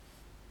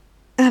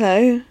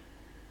Hello.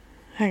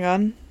 Hang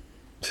on.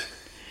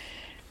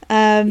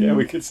 Yeah,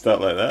 we could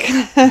start like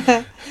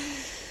that.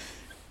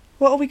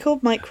 What are we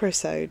called?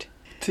 Microsode.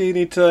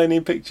 Teeny tiny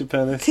picture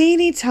palace.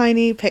 Teeny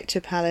tiny picture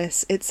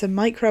palace. It's a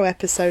micro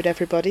episode,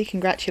 everybody.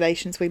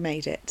 Congratulations, we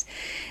made it.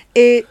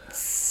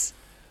 It's...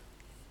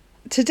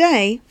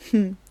 Today,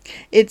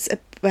 it's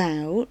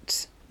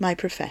about my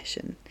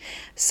profession.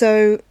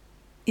 So,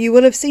 you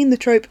will have seen the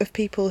trope of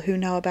people who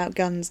know about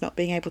guns not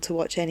being able to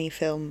watch any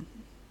film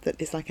that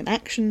is like an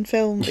action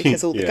film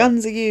because all the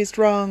guns are used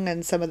wrong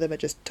and some of them are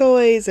just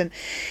toys, and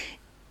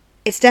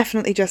it's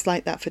definitely just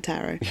like that for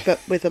tarot, but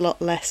with a lot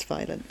less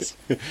violence.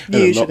 And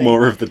usually. a lot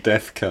more of the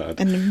death card.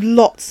 And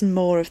lots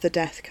more of the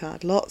death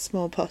card, lots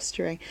more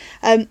posturing.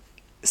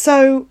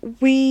 So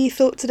we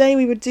thought today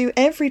we would do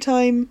every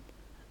time,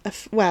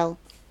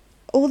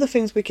 all the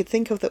things we could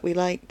think of that we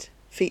liked,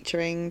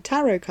 featuring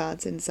tarot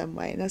cards in some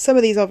way. Now, some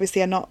of these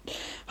obviously are not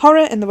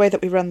horror in the way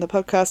that we run the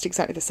podcast,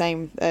 exactly the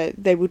same.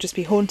 They will just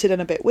be haunted and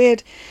a bit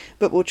weird,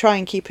 but we'll try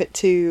and keep it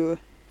to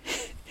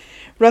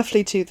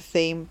roughly to the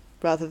theme,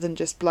 rather than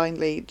just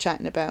blindly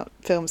chatting about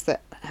films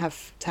that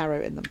have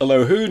tarot in them.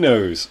 Although, who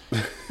knows?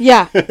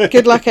 Yeah,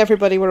 good luck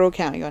everybody, we're all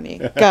counting on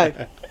you.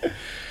 Go.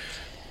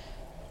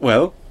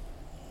 Well,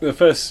 the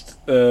first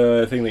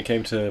thing that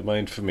came to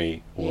mind for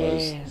me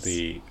was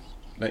the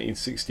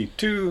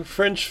 1962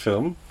 French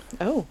film.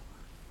 Oh.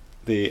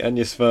 The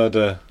Agnès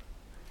Varda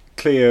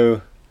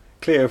Cleo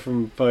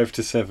from 5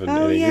 to 7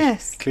 Oh, in English.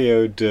 yes.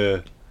 Cleo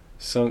de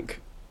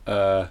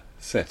 5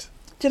 7.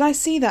 Did I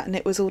see that and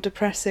it was all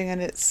depressing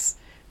and it's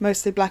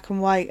mostly black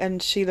and white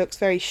and she looks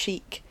very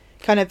chic,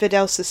 kind of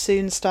Vidal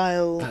Sassoon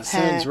style That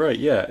hair. sounds right,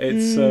 yeah.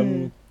 It's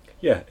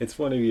it's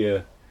one of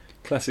your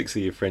classics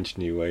of your French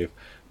New Wave,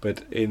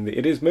 but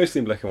it is mostly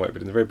in black and white,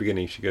 but in the very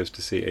beginning she goes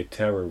to see a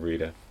tarot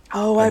reader.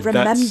 Oh, I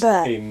remember.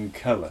 That's in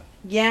colour.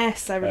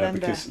 Yes, I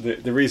remember. Because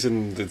the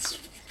reason that's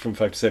from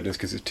 5 to 7 is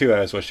because it's 2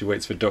 hours while she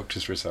waits for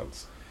doctor's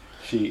results.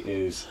 She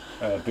is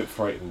a bit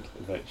frightened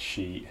that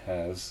she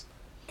has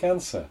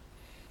cancer.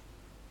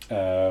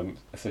 So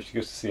she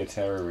goes to see a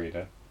tarot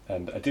reader.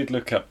 And I did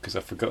look up, because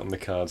I've forgotten the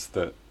cards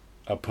that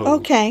are pulled.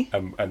 Okay.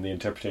 And the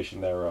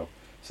interpretation thereof.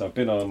 So I've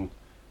been on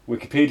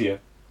Wikipedia.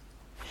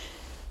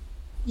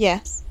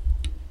 Yes.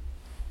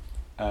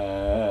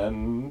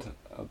 And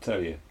I'll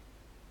tell you.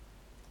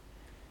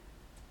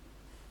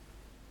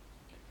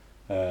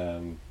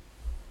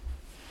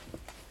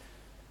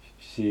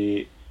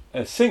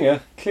 A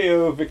singer,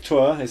 Cleo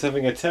Victoire, is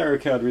having a tarot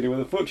card reading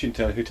with a fortune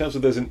teller who tells her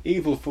there's an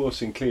evil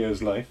force in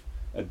Cleo's life,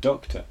 a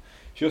doctor.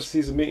 She also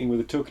sees a meeting with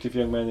a talkative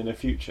young man in her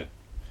future.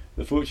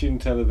 The fortune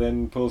teller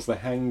then pulls the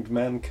Hanged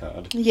Man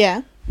card,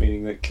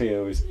 meaning that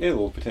Cleo is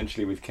ill,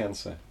 potentially with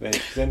cancer. She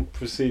then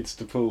proceeds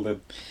to pull the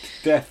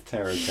Death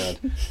Tarot card,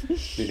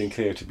 leading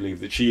Cleo to believe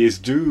that she is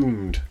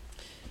doomed.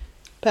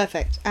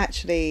 Perfect.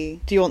 Actually,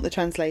 do you want the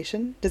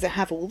translation? Does it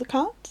have all the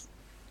cards?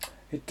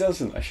 It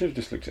doesn't. I should have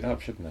just looked it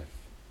up, shouldn't I?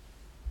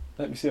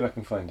 Let me see if I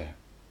can find out.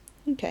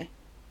 Okay.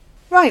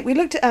 Right, we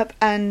looked it up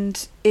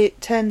and it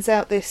turns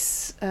out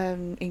this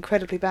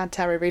incredibly bad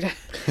tarot reader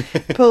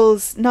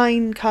pulls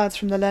 9 cards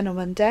from the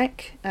Lenormand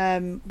deck,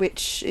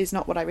 which is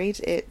not what I read.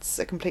 It's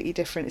a completely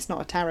different, it's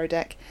not a tarot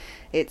deck,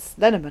 it's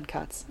Lenormand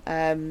cards.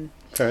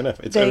 Fair enough,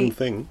 its own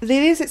thing. It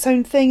is its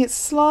own thing. It's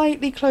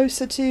slightly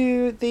closer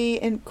to the,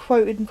 in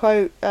quote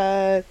unquote,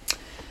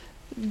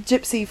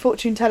 gypsy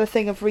fortune teller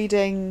thing of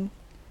reading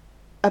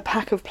a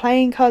pack of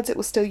playing cards. It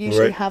will still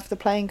usually have the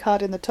playing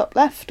card in the top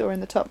left or in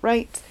the top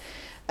right.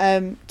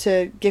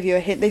 To give you a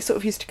hint. They sort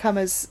of used to come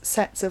as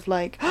sets of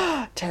like,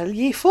 tell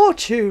ye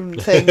fortune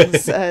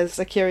things as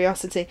a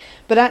curiosity.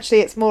 But actually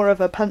it's more of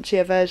a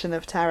punchier version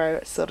of tarot.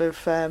 It's sort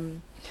of,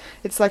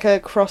 it's like a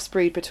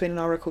crossbreed between an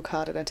oracle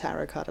card and a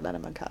tarot card, a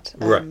Lenormand card.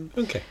 Right,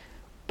 okay.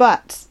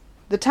 But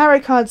the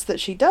tarot cards that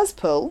she does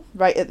pull,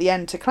 right at the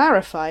end to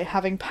clarify,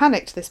 having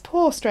panicked this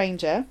poor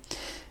stranger,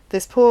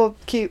 this poor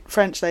cute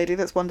French lady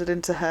that's wandered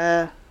into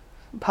her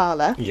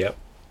parlour. Yep.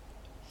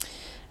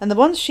 And the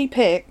ones she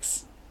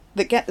picks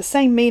that get the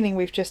same meaning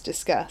we've just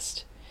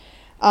discussed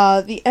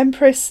are the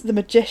Empress, the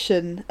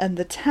Magician, and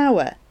the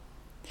Tower.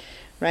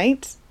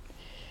 Right?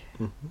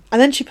 Mm-hmm. And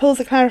then she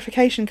pulls a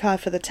clarification card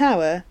for the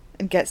Tower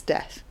and gets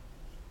death.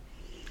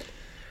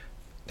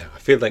 Now, I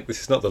feel like this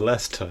is not the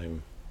last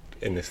time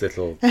in this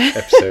little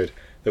episode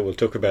that we'll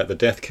talk about the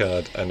death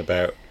card and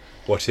about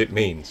what it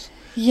means.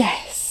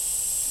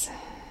 Yes.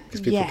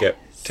 Because people get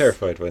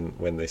terrified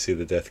when they see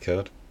the death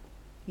card.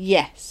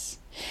 Yes.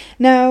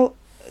 Now,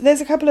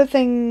 there's a couple of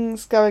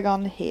things going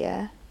on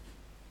here.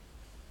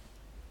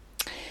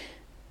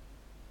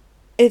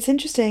 It's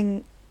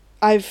interesting.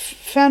 I've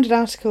found an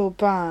article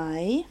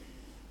by...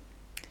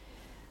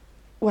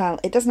 Well,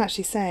 it doesn't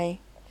actually say.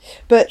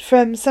 But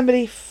from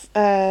somebody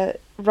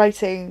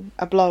writing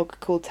a blog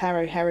called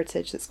Tarot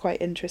Heritage that's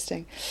quite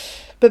interesting.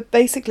 But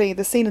basically,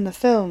 the scene in the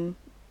film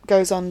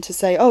goes on to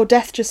say, oh,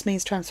 death just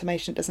means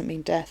transformation, it doesn't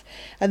mean death.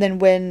 And then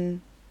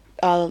when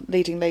our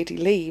leading lady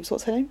leaves,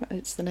 what's her name?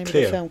 It's the name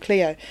Cleo. of the film,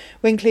 Cleo.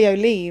 When Cleo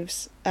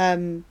leaves,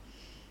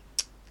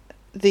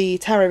 the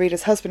tarot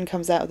reader's husband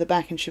comes out of the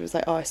back and she was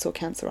like, oh, I saw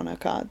cancer on her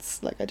cards.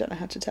 Like, I don't know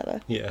how to tell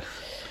her. Yeah.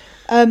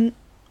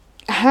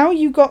 How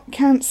you got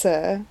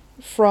cancer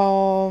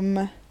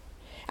from,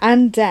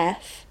 and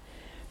death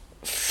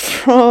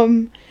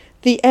from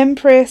the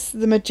Empress,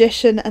 the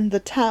Magician and the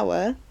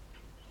Tower,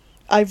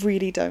 I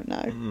really don't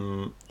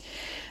know.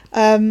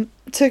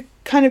 To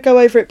kind of go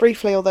over it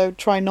briefly, although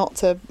try not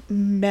to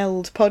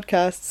meld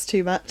podcasts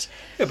too much.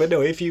 Yeah, but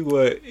no, if you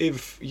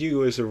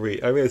as a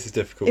I realise it's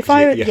difficult If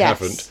because you yes.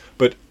 haven't,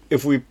 but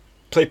if we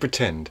play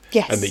pretend,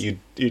 Yes. and that you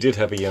did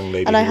have a young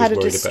lady And who I had was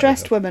a worried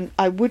distressed about her woman,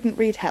 I wouldn't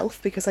read health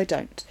because I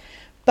don't.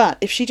 But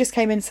if she just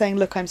came in saying,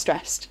 look, I'm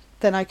stressed,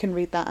 then I can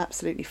read that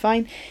absolutely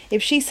fine.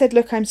 If she said,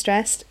 look, I'm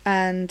stressed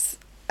and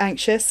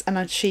anxious,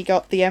 and she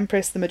got the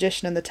Empress, the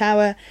Magician and the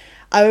Tower,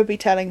 I would be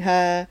telling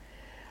her,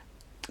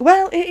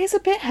 well, it is a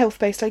bit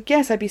health-based, I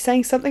guess. I'd be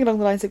saying something along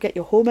the lines of get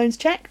your hormones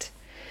checked,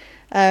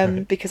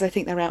 because I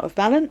think they're out of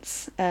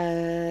balance.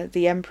 The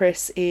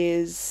Empress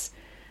is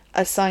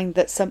a sign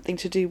that something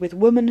to do with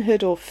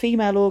womanhood or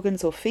female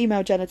organs or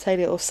female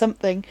genitalia or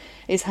something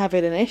is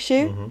having an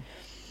issue.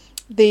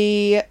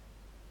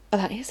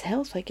 That is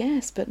health, I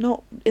guess, but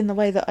not in the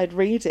way that I'd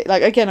read it.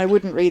 Like, again, I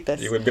wouldn't read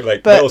this. You wouldn't be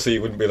like, but also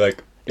you wouldn't be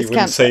like, you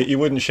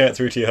wouldn't shout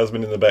through to your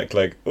husband in the back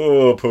like,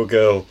 oh, poor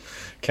girl,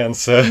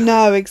 cancer.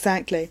 No,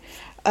 exactly.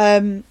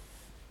 The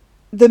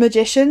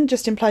Magician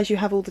just implies you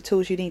have all the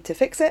tools you need to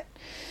fix it.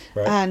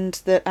 Right. And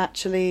that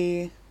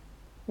actually,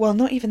 well,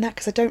 not even that,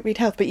 because I don't read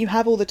health, but you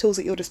have all the tools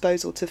at your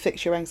disposal to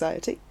fix your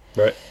anxiety.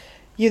 Right.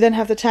 You then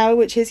have the Tower,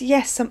 which is,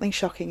 yes, something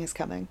shocking is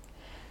coming.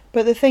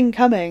 But the thing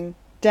coming,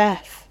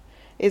 death,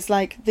 is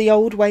like the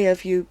old way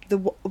of you, the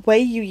way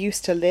you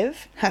used to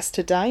live has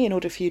to die in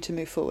order for you to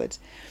move forward.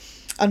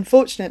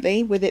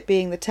 Unfortunately, with it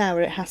being the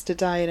Tower, it has to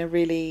die in a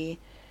really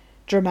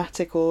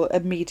dramatic or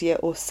immediate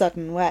or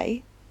sudden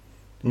way.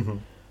 Mm-hmm.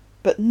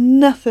 But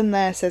nothing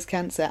there says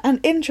cancer. And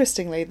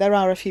interestingly, there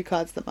are a few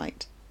cards that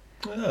might.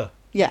 Oh,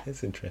 yeah,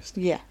 that's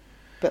interesting. Yeah,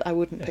 but I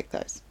wouldn't pick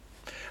those.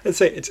 I'd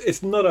say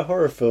it's not a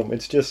horror film.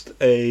 It's just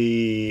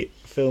a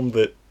film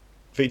that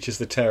features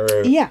the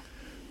tarot. Yeah.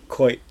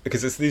 Quite,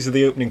 because these are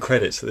the opening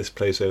credits that this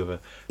plays over.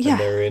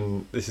 Yeah.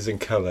 And this is in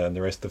colour, and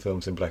the rest of the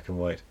film's in black and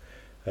white.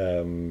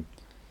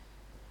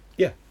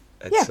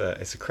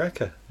 It's a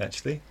cracker,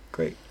 actually.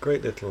 Great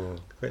little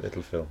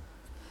film.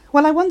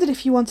 Well, I wondered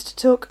if you wanted to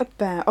talk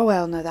about. Oh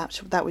well, no,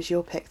 that was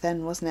your pick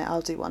then, wasn't it?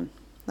 I'll do one.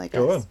 I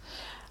guess. Go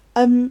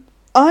on.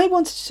 I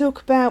wanted to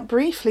talk about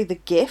briefly The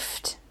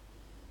Gift.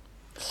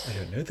 I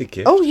don't know The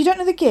Gift. Oh, you don't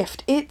know The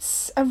Gift?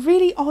 It's a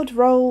really odd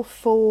role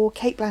for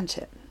Cate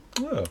Blanchett.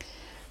 Oh.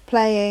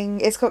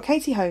 It's got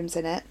Katie Holmes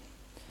in it.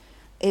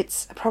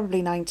 It's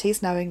probably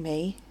 90s, knowing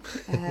me.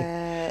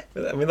 I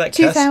mean, that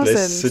 2000. cast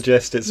list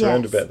suggests it's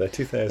around Yes. about there,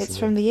 2000. It's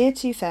from the year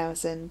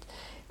 2000.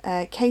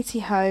 Katie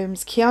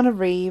Holmes, Keanu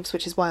Reeves,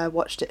 which is why I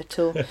watched it at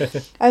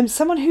all.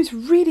 Someone who's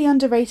really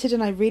underrated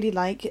and I really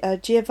like,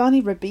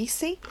 Giovanni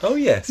Ribisi. Oh,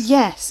 yes.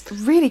 Yes,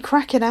 really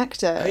cracking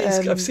actor.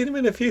 I've seen him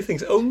in a few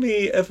things,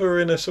 only ever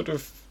in a sort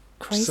of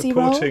crazy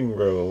supporting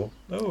role.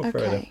 Oh, Okay.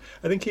 fair enough.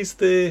 I think he's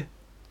the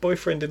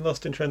boyfriend in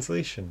Lost in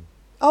Translation.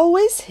 Oh,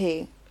 is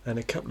he? And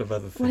a couple of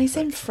other things. Well, he's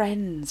in actually.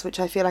 Friends, which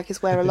I feel like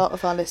is where a lot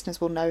of our listeners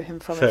will know him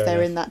from Fair if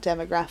they're enough. in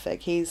that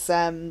demographic. He's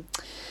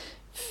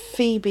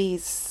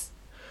Phoebe's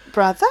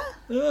brother?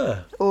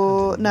 Ah,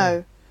 Or I didn't no.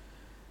 know.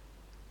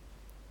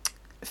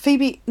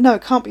 Phoebe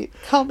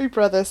can't be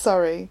brother,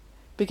 sorry.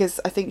 Because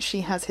I think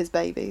she has his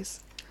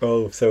babies.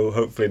 Oh, so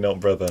hopefully not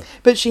brother.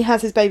 But she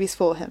has his babies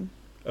for him.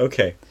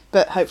 Okay.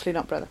 But hopefully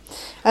not brother.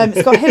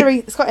 It's got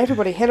it's got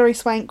everybody. Hilary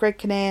Swank, Greg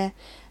Kinnear,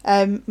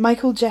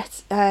 Michael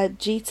Jeter,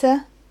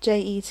 Jeter,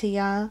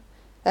 Jeter,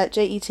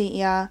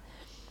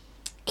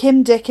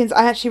 Kim Dickens.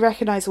 I actually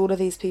recognise all of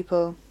these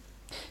people.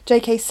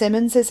 J.K.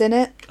 Simmons is in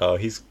it. Oh,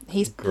 he's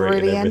great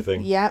brilliant. in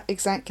everything. Yeah,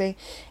 exactly.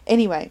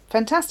 Anyway,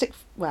 fantastic.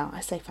 Well,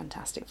 I say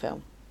fantastic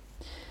film.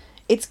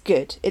 It's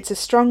good. It's a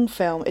strong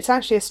film. It's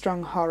actually a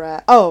strong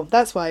horror. Oh,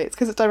 that's why. It's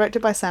because it's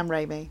directed by Sam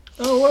Raimi.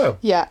 Oh, wow.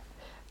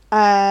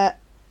 Yeah.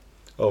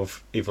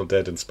 Of Evil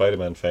Dead and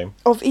Spider-Man fame.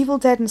 Of Evil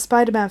Dead and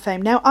Spider-Man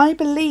fame. Now, I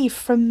believe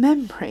from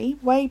memory,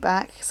 way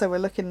back, so we're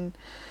looking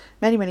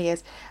many, many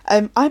years,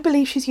 I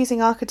believe she's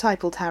using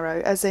archetypal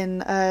tarot, as in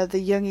the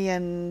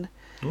Jungian,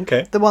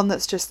 Okay. the one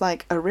that's just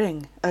like a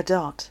ring, a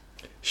dot,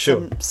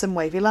 Sure. some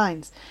wavy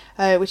lines,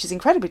 which is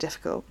incredibly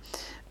difficult.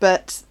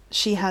 But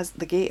she has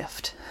the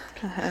gift,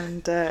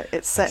 and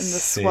it's set in the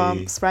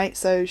swamps, right?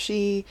 So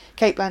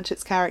Cate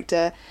Blanchett's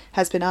character,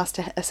 has been asked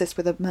to assist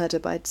with a murder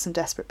by some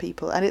desperate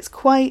people, and it's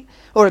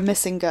or a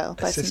missing girl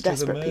by Assist some with a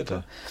desperate murder?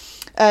 people.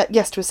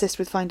 Yes, to assist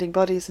with finding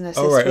bodies and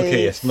assist Oh, right, with...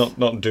 okay, yes,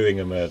 not doing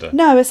a murder.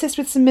 No, assist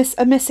with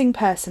a missing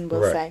person,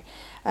 we'll Right.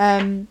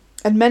 say.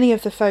 And many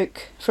of the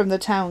folk from the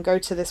town go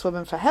to this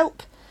woman for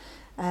help.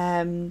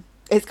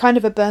 It's kind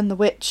of a Burn the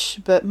Witch,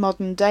 but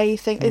modern day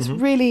thing. Mm-hmm. It's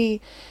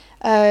really...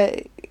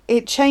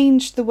 it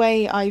changed the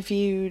way I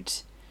viewed...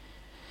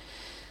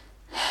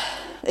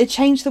 It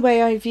changed the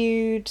way I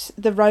viewed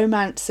the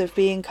romance of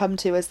being come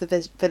to as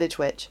the village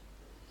witch.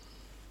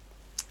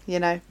 you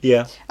know.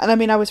 Yeah. And I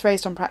mean, I was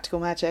raised on practical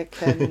magic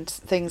and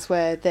things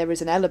where there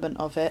is an element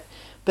of it,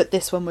 but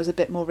this one was a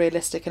bit more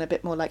realistic and a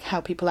bit more like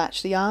how people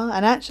actually are.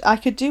 And I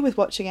could do with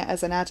watching it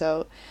as an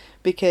adult,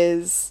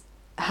 because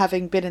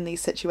having been in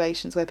these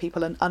situations where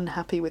people are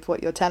unhappy with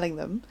what you're telling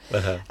them,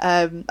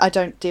 I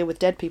don't deal with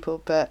dead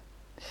people, but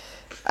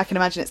I can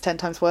imagine it's 10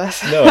 times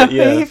worse. No,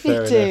 yeah, if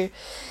you do. enough.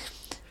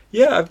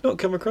 Yeah, I've not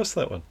come across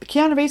that one.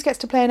 Keanu Reeves gets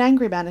to play an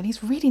angry man, and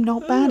he's really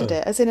not bad at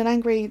it, as in an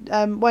angry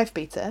wife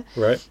beater.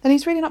 Right. And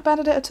he's really not bad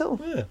at it at all.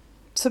 Yeah.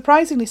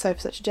 Surprisingly so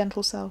for such a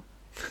gentle soul.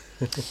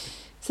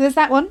 So there's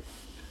that one.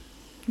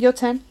 Your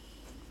 10.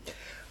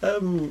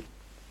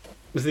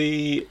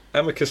 The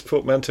Amicus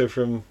portmanteau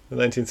from the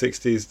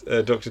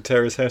 1960s, Dr.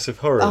 Terror's House of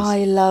Horrors.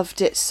 I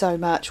loved it so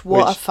much.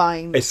 What a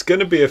find. It's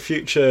going to be a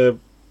future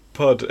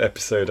pod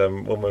episode,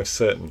 I'm almost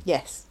certain.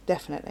 Yes,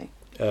 definitely.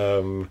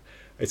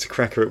 It's a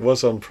cracker. It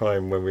was on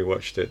Prime when we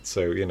watched it,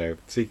 so,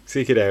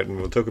 seek it out, and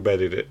we'll talk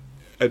about it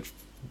at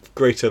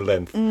greater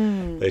length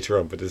later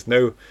on. But there's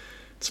no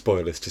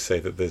spoilers to say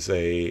that there's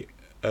a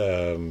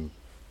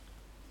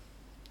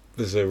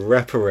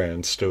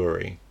wraparound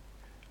story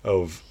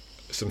of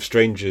some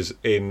strangers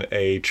in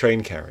a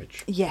train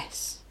carriage.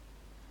 Yes.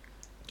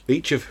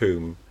 Each of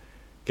whom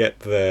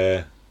get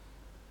their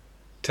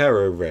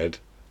tarot read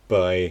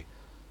by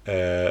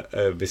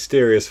a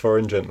mysterious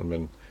foreign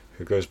gentleman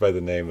who goes by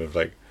the name of,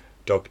 like,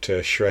 Dr.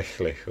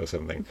 Schrecklich or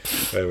something,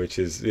 which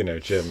is,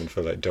 German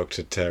for, like,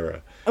 Dr.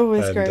 Terror. Oh,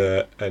 it's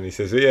great. And he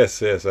says,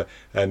 yes,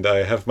 and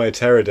I have my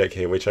tarot deck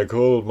here, which I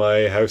call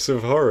my House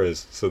of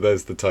Horrors. So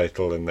there's the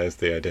title and there's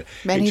the idea.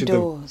 Many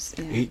doors.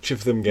 Each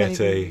of them get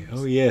Many rooms.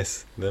 oh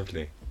yes,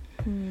 lovely.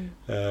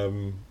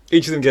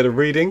 Each of them get a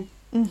reading,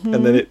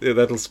 and then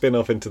that'll spin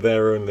off into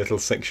their own little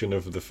section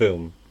of the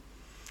film.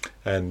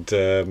 And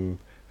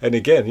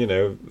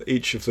again,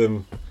 each of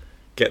them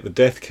get the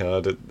death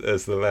card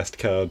as the last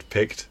card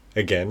picked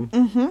again,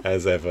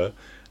 as ever.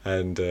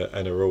 And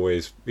are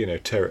always, are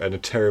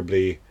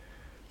terribly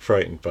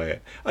frightened by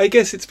it. I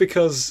guess it's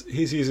because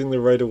he's using the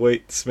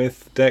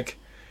Rider-Waite-Smith deck,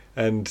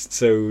 and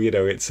so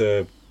it's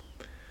a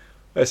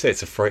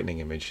frightening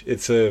image.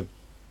 It's if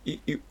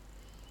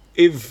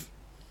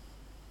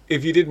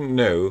you didn't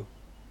know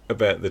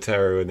about the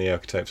tarot and the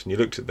archetypes, and you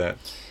looked at that,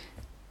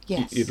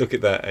 yes, you'd look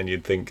at that and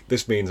you'd think,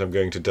 this means I'm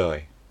going to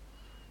die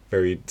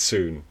very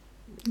soon.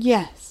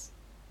 Yes.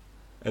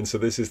 And so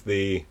this is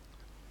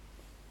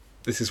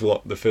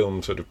what the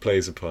film sort of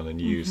plays upon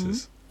and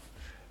uses.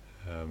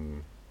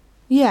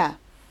 Yeah.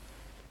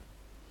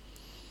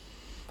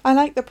 I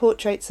like the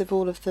portraits of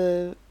all of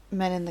the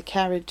men in the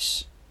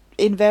carriage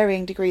in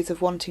varying degrees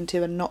of wanting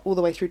to and not all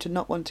the way through to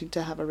not wanting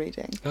to have a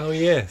reading. Oh,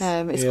 yes.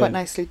 It's quite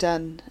nicely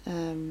done.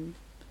 And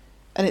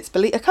it's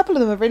a couple of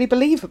them are really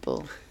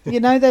believable.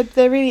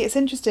 They're really... It's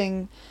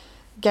interesting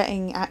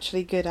getting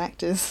actually good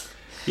actors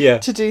to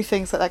do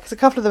things like that, because a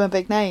couple of them are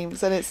big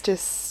names, and it's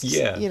just,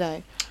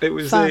 It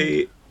was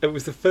fun. It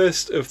was the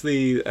first of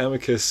the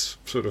Amicus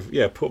sort of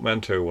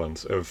portmanteau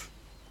ones of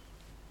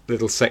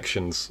little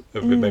sections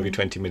of maybe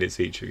 20 minutes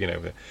each,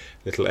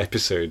 little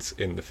episodes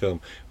in the film,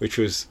 which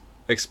was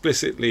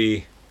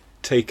explicitly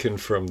taken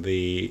from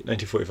the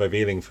 1945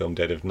 Ealing film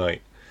Dead of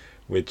Night,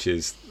 which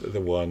is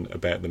the one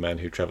about the man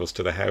who travels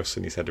to the house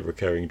and he's had a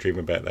recurring dream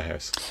about the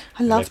house.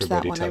 I loved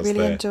that one. I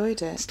really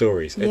enjoyed it.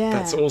 Stories. Yeah.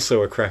 That's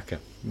also a cracker.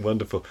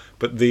 Wonderful.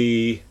 But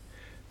the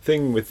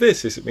thing with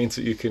this is it means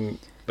that you can,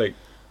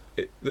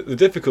 the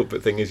difficult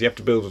thing is you have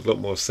to build a lot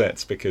more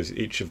sets, because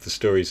each of the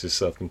stories is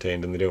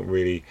self-contained and they don't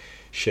really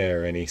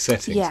share any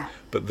settings. Yeah.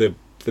 But the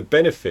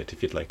benefit,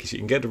 if you'd like, is you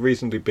can get a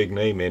reasonably big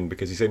name in,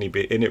 because he's only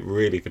been in it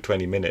really for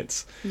 20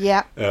 minutes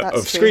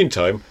of screen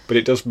time, but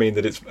it does mean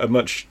that it's a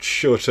much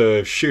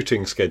shorter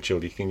shooting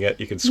schedule. You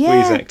can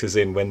squeeze actors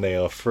in when they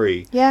are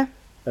free. Yeah.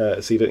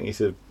 So you don't need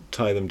to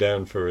tie them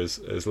down for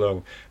as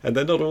long. And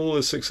they're not all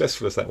as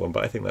successful as that one,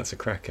 but I think that's a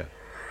cracker.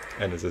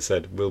 And as I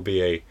said, will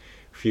be a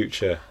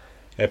future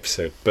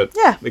episode. But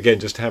again,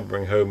 just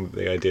hammering home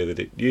the idea that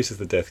it uses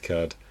the death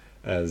card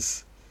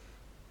as,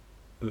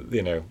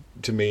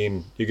 to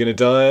mean you're going to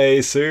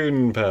die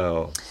soon,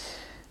 pal.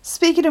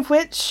 Speaking of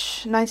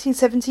which,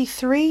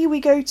 1973 we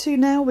go to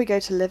now. We go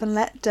to Live and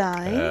Let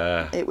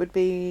Die. It would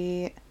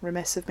be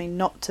remiss of me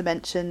not to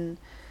mention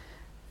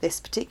this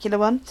particular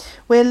one.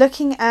 We're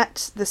looking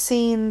at the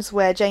scenes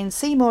where Jane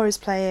Seymour is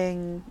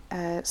playing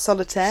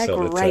Solitaire.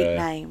 Great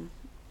name.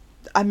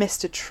 I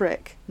missed a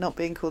trick not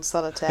being called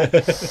Solitaire.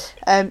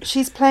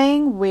 She's she's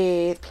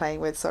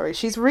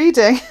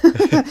reading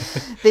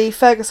the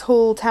Fergus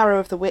Hall Tarot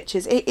of the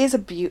Witches. It is a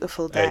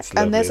beautiful deck.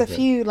 Lovely, and there's a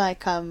few a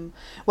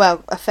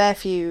fair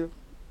few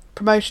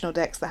promotional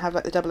decks that have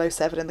the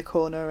 007 in the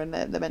corner, and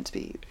they're meant to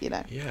be,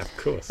 of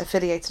course,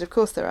 affiliated. Of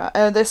course there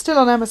are. They're still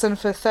on Amazon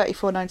for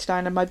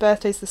 $34.99, and my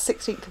birthday's the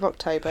 16th of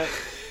October,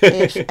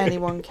 if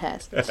anyone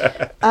cares.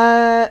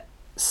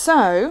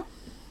 So,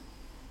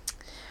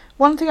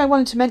 one thing I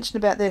wanted to mention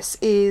about this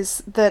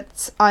is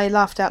that I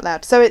laughed out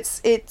loud. So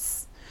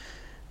it's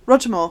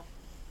Roger Moore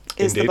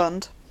is Indeed. the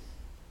Bond.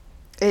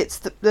 It's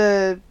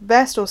the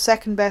best or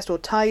second best or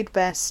tied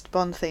best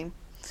Bond theme.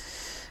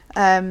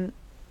 In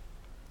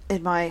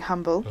my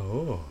humble.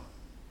 Oh.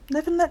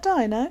 Live and Let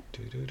Die, no?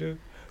 Do-do-do,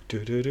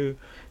 do-do-do,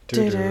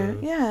 Do-do, do-do.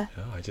 yeah.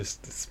 Oh,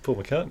 it's Paul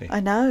McCartney. I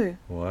know.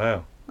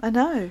 Wow. I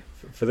know.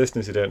 For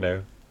listeners who don't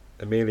know,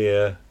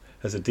 Amelia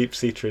has a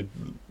deep-seated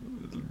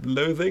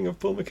loathing of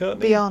Paul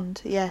McCartney.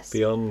 Beyond, yes.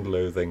 Beyond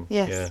loathing.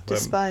 Yes, Yeah.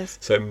 despise.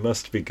 So it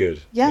must be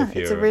good. Yeah, if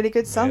it's a you're- really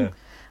good song. yeah.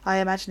 I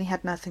imagine he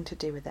had nothing to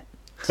do with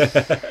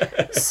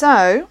it.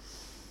 So,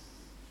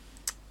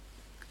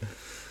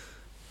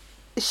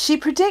 she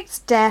predicts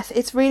death.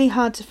 It's really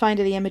hard to find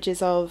any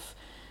images of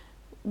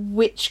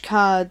which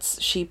cards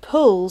she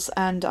pulls,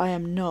 and I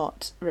am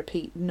not,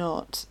 repeat,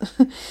 not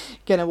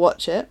gonna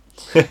watch it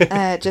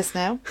just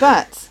now.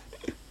 But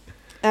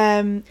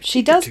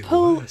she does Could do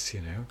pull. worse,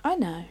 you know. I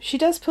know she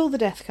does pull the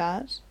death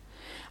card.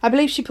 I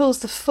believe she pulls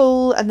the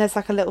full, and there's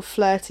like a little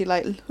flirty,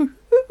 like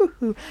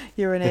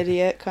you're an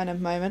idiot kind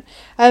of moment.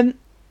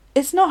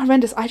 It's not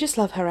horrendous. I just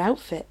love her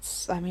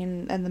outfits. I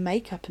mean, and the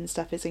makeup and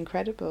stuff is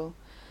incredible.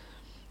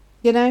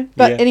 You know?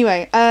 But Yeah.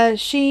 anyway,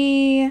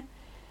 she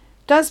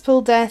does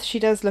pull death. She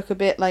does look a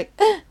bit like,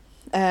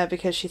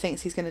 because she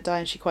thinks he's going to die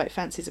and she quite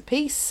fancies a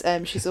piece.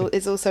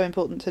 It's also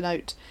important to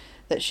note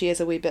that she is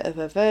a wee bit of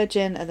a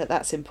virgin and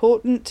that's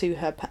important to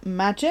her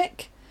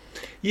magic.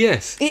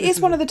 Yes. It is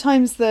one of the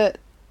times that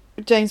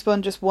James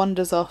Bond just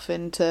wanders off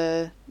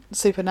into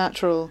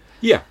supernatural.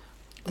 Yeah.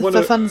 For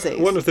funsies.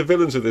 One of the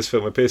villains of this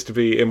film appears to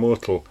be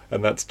immortal,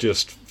 and that's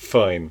just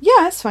fine. Yeah,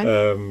 that's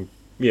fine.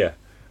 Yeah.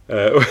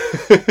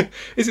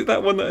 Is it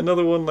that one that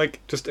another one like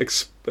just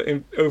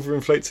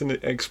overinflates and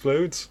it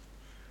explodes?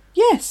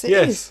 Yes, it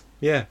is.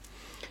 Yeah.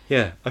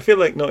 Yeah. I feel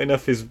like not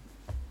enough.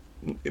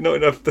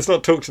 That's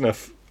not talked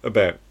enough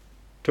about.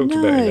 About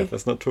enough.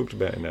 That's not talked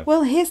about enough.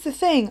 Well, here's the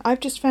thing.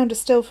 I've just found a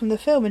still from the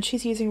film, and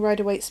she's using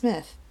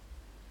Rider-Waite-Smith.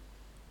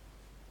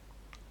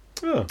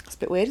 Oh, It's a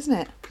bit weird, isn't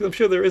it? because I'm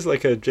sure there is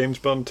like a James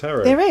Bond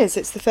tarot. There is.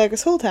 It's the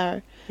Fergus Hall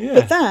Tarot.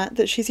 Yeah. But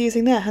that she's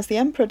using there has the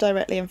Emperor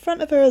directly in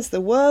front of her as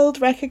the world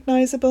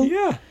recognisable.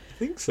 Yeah, I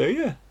think so.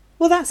 Yeah.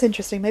 Well, that's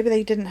interesting. Maybe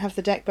they didn't have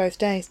the deck both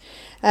days.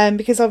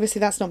 Because obviously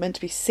that's not meant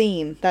to be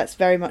seen. That's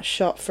very much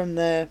shot from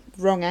the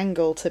wrong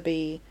angle to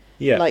be,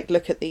 Yeah. like,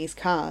 look at these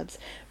cards.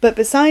 But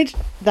beside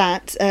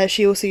that,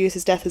 she also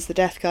uses death as the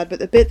death card. But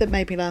the bit that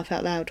made me laugh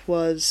out loud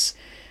was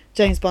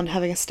James Bond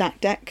having a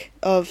stacked deck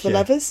of the Yeah.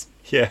 lovers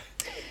Yeah.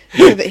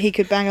 so that he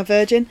could bang a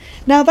virgin.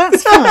 Now,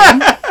 that's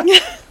fine.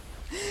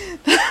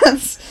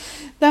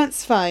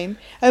 That's fine.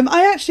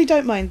 I actually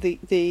don't mind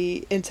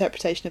the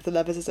interpretation of the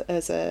lovers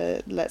as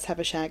a let's have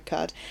a shag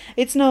card.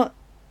 It's not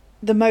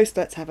the most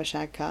let's have a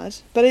shag card,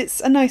 but it's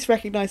a nice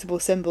recognisable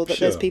symbol that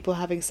there's Sure. people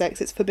having sex.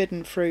 It's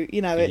forbidden fruit,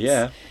 you know. It's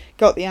Yeah.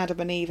 got the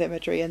Adam and Eve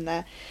imagery in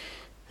there,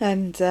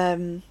 and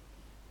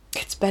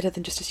it's better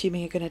than just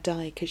assuming you're going to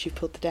die because you've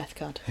pulled the death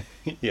card.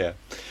 Yeah.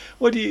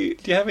 What do you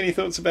have any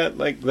thoughts about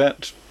like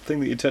that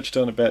thing that you touched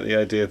on about the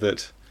idea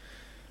that,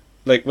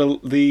 like, well,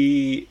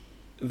 the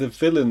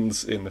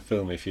villains in the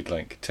film, if you'd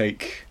like,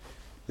 take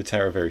the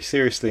tarot very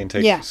seriously and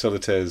take Yeah.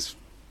 Solitaire's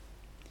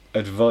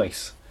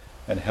advice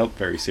and help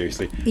very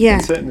seriously. Yeah.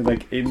 And certainly,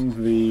 like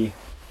in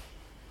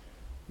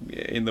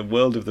the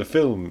world of the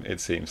film, it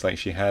seems like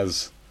she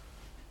has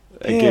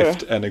a Yeah.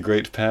 gift and a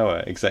great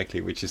power, exactly,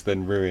 which is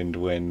then ruined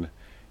when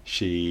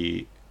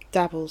she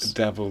Dabbles,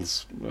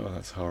 dabbles. Oh,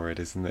 that's horrid,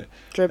 isn't it?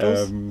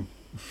 dribbles,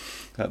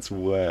 That's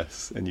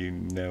worse, and you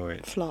know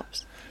it.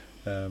 flops.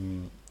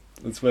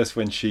 It's worse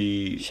when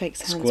she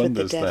Shakes hands with the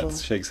squanders devil. that.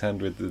 Shakes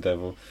hand with the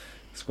devil,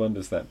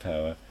 squanders that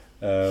power,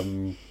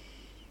 and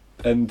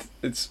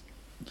it's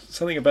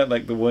something about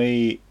like the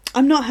way.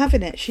 I'm not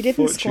having it. She didn't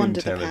Fortune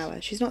squander the tellers.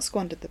 power. She's not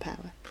squandered the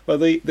power. Well,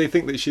 they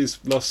think that she's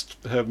lost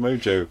her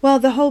mojo. Well,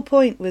 the whole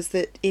point was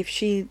that if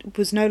she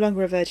was no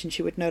longer a virgin,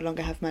 she would no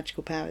longer have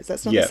magical powers.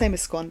 That's not Yeah. the same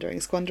as squandering.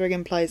 Squandering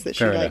implies that she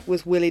Fair like enough.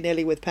 was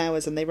willy-nilly with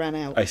powers and they ran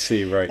out. I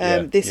see,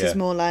 right? This yeah. is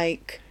more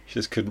like She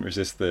just couldn't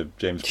resist the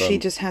James Bond she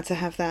just had to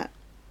have that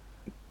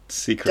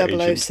secret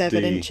agent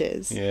 007 D.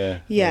 inches. Yeah.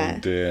 Yeah. Oh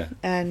dear.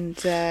 And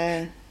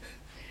there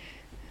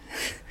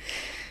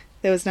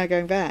was no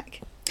going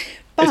back.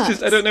 But It's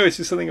just I don't know. It's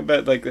just something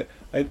about like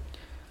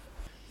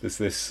there's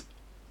this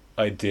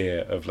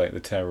idea of like the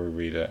tarot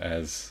reader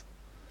as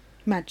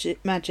magic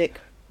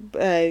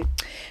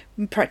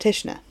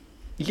practitioner.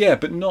 yeah,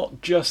 but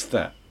not just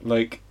that.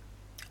 Like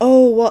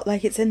Oh, what?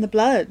 Like it's in the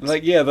blood?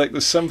 like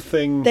there's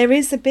something. There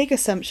is a big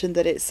assumption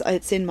that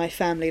it's in my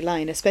family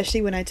line,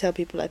 especially when I tell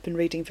people I've been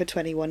reading for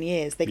 21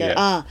 years. They go,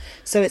 Yeah.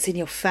 so it's in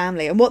your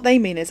family. And what they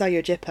mean is,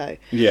 you're Jippo.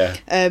 Yeah.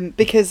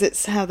 Because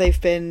it's how they've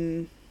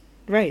been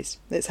raised.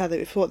 It's what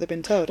they've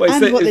been told. Well,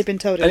 and what they've been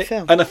told in the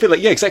film. And I feel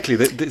like exactly.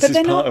 This But is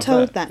they're part not of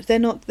told that. that. They're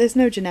not. There's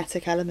no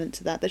genetic element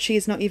to that. That she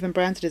is not even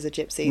branded as a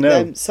gypsy.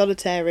 No.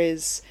 Solitaire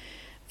is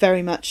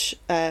very much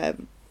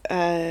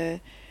a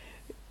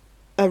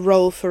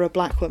role for a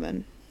black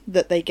woman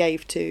that they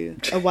gave to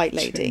a white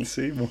lady. Jane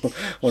Seymour,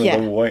 one Yeah.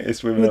 of the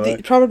whitest women With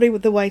alive. probably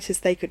with the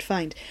whitest they could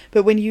find.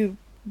 But when you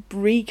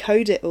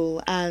recode it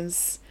all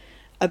as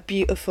a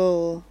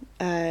beautiful,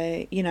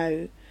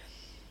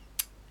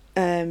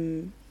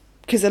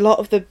 because a lot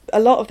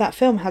of that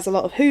film has a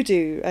lot of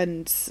hoodoo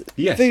and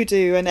Yes.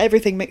 voodoo and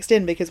everything mixed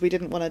in, because we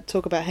didn't want to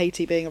talk about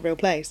Haiti being a real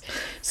place,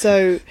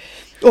 so,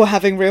 or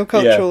having real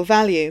cultural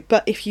value.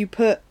 But if you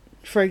put,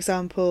 for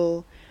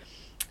example,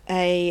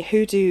 a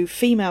hoodoo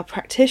female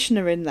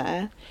practitioner in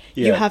there,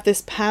 you Yeah. have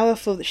this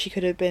powerful, that she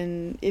could have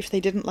been, if they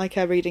didn't like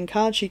her reading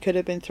cards, she could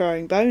have been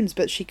throwing bones,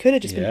 but she could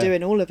have just Yeah. been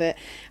doing all of it,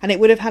 and it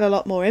would have had a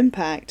lot more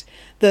impact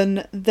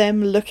than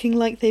them looking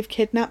like they've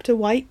kidnapped a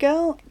white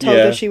girl, told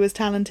Yeah. her she was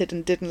talented,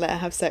 and didn't let her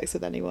have sex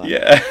with anyone.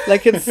 Yeah.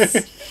 Like, it's...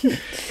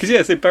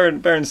 Because so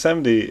Baron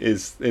Samedi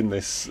is in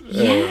this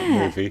Yeah.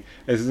 movie.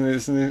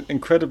 It's an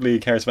incredibly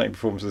charismatic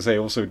performance, as I say.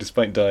 Also,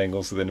 despite dying,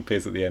 also then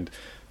appears at the end.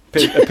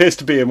 Appears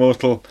to be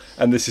immortal,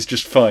 and this is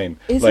just fine.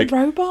 Is like, a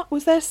robot?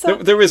 Was there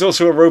some... there is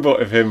also a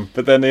robot of him,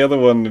 but then the other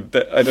one,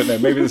 I don't know,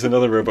 maybe there's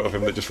another robot of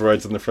him that just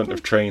rides on the front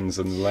of trains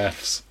and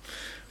laughs.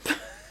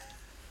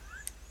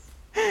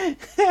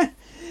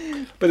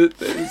 But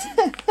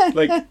it's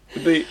like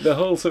the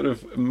whole sort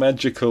of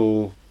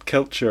magical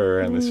culture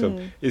around this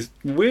film is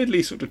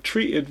weirdly sort of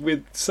treated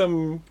with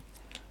some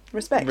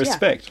Respect.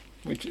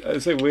 which I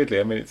say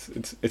weirdly. I mean,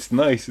 it's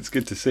nice. It's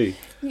good to see.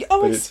 Yeah.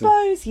 Oh, But I it's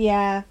suppose,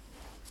 yeah.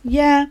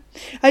 Yeah.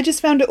 I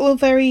just found it all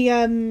very...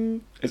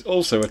 It's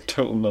also a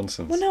total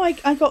nonsense. Well, no,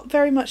 I got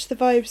very much the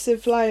vibes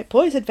of, like,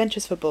 Boys'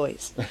 Adventures for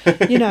Boys.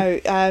 You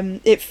know,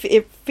 it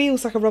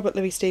feels like a Robert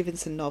Louis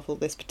Stevenson novel,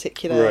 this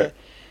particular Right.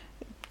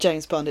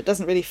 James Bond. It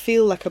doesn't really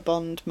feel like a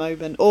Bond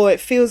moment. Or it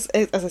feels,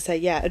 as I say,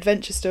 yeah,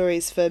 adventure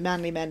stories for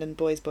manly men and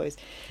boys.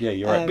 Yeah,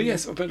 you're right. But Um,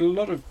 yes, but a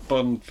lot of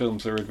Bond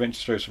films are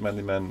adventure stories for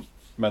manly men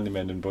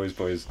and boys,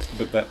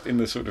 but that in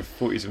the sort of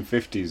 40s and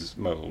 50s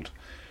mould.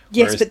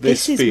 Yes, Whereas but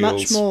this is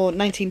much feels- more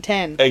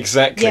 1910.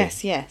 Exactly.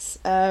 Yes.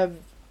 At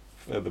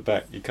the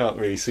back, you can't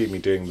really see me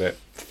doing the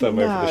thumb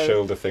over the No.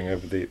 shoulder thing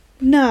over the...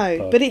 No,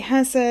 Oh. but it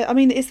has a... I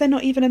mean, is there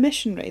not even a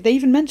missionary? They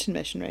even mention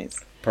missionaries.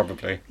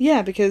 Probably.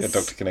 Yeah, because... Yeah,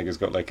 Dr. Koenig has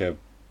got like an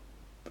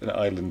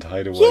island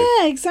hideaway.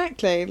 Yeah,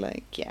 exactly.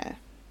 Like, yeah.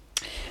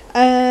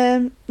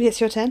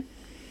 It's your turn.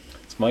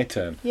 It's my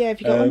turn. Yeah,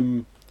 have you got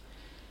one?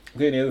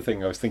 The only other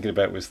thing I was thinking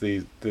about was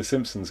the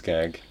Simpsons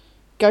gag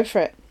Go for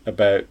it.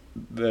 about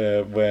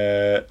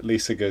where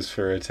Lisa goes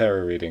for a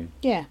tarot reading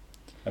Yeah.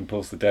 and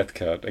pulls the death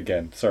card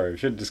again. Sorry, we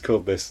should have just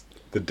called this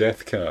the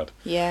death card.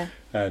 Yeah.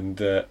 And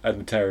the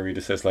tarot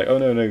reader says like, "Oh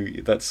no,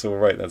 that's all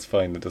right, that's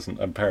fine. That doesn't."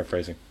 I'm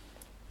paraphrasing.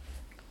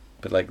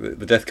 But like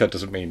the death card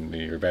doesn't mean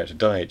you're about to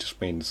die. It just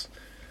means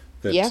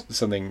that Yeah.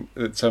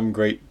 some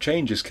great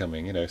change is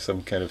coming. You know,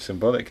 some kind of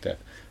symbolic death.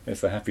 And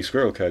it's the happy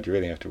squirrel card you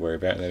really have to worry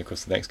about, and then of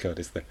course the next card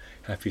is the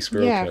happy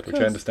squirrel Yeah, of card, which I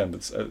course. understand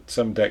that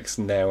some decks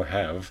now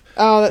have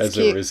Oh, that's as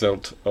a cute.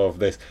 result of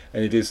this,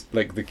 and it is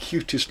like the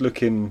cutest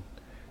looking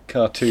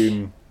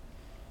cartoon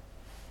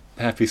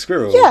happy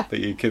squirrel Yeah. that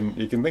you can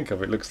think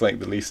of. It looks like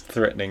the least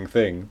threatening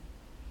thing.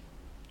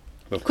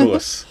 Of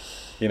course,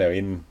 you know,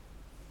 in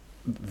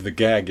the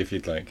gag, if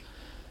you'd like,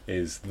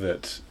 is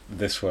that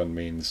this one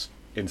means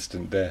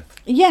instant death.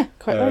 Yeah,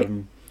 quite right.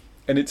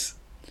 And it's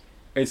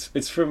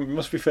from,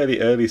 must be fairly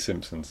early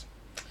Simpsons,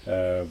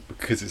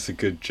 because it's a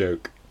good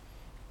joke,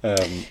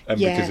 and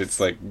because Yes. it's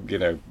like, you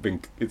know,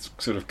 it's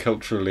sort of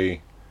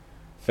culturally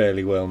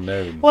fairly well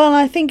known. Well,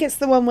 I think it's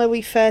the one where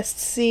we first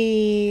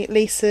see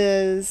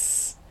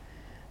Lisa's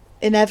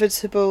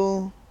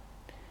inevitable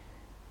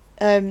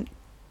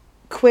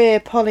queer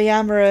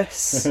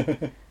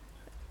polyamorous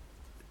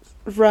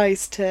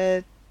rise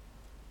to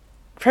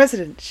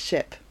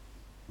presidentship.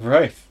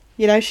 Right.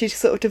 You know, she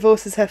sort of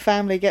divorces her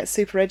family, gets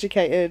super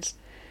educated,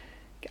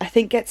 I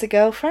think gets a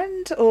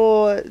girlfriend,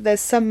 or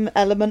there's some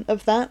element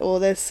of that, or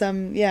there's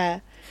some,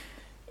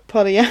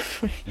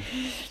 polyamory.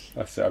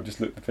 That's it. I've just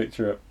looked the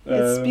picture up.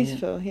 It's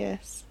beautiful,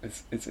 yes.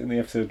 It's in the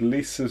episode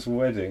Lisa's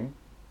Wedding,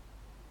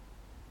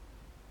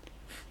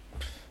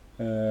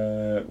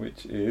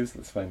 which is,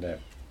 let's find out.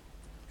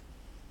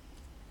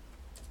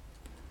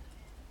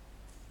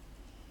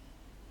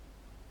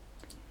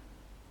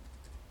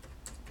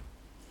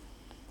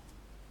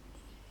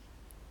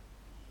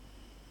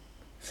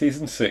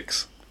 Season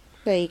 6.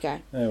 There you go.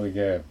 There we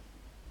go.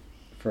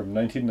 From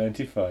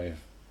 1995.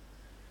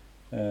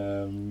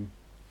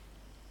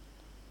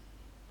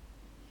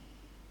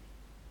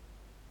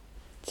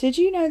 Did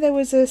you know there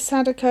was a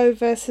Sadako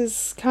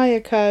versus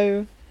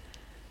Kayako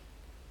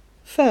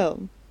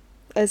film?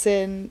 As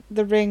in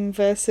The Ring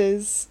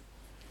versus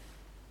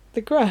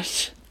The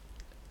Grudge?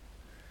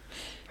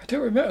 I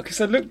don't remember,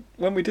 because I looked,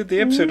 when we did the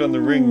episode on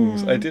the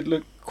rings, I did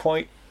look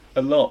quite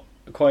a lot.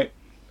 I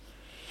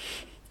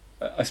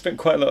spent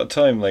quite a lot of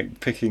time like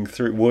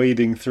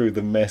wading through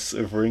the mess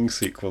of Ring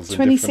sequels and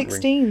different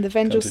 2016,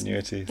 Ring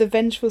continuities. the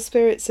vengeful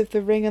spirits of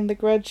the Ring and the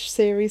Grudge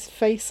series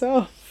face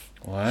off.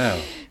 Wow.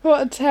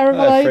 What a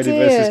terrible idea. Freddy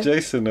versus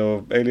Jason,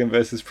 or Alien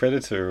versus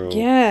Predator, or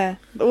Yeah,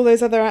 all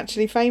those other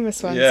actually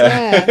famous ones.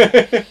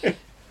 Yeah.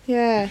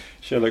 Yeah.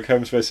 Sherlock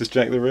Holmes versus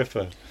Jack the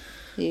Ripper.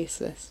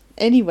 Useless.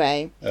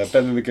 Anyway. Bela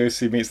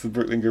Lugosi meets the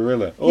Brooklyn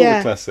Gorilla. All Yeah.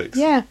 the classics.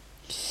 Yeah.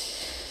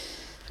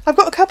 I've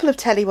got a couple of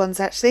telly ones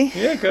actually.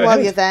 Yeah, go while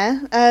ahead. you're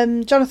there.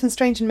 Jonathan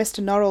Strange and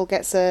Mr. Norrell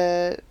gets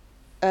a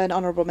an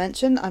honourable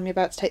mention. I'm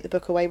about to take the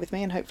book away with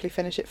me and hopefully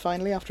finish it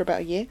finally after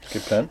about a year.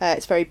 Good plan.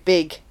 It's very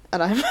big,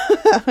 and I'm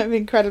I'm an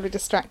incredibly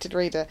distracted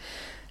reader.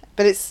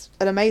 But it's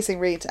an amazing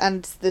read,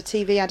 and the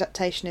TV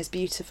adaptation is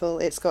beautiful.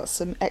 It's got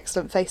some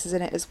excellent faces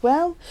in it as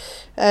well.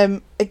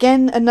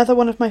 Again, another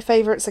one of my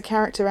favourites, a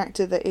character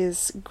actor that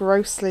is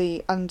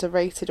grossly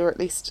underrated, or at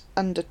least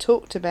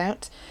under-talked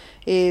about,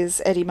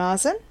 is Eddie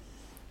Marsan.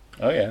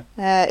 Oh, yeah.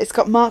 It's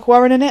got Mark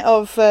Warren in it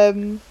of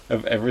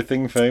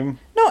everything fame.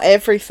 Not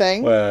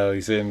everything. Well,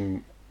 he's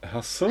in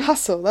Hustle.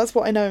 Hustle, that's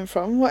what I know him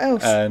from. What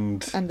else?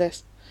 And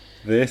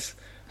this.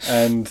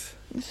 And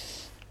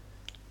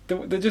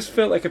there just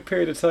felt like a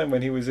period of time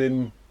when he was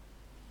in,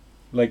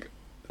 like,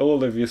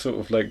 all of your sort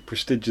of, like,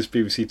 prestigious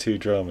BBC Two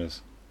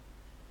dramas.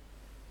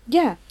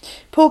 Yeah.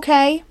 Paul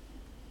Kay.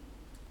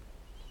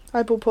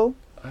 Eyeball Paul.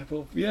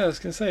 Yeah, I was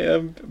going to say,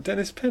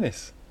 Dennis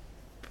Pennis.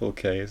 Paul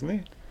Kay, isn't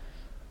he?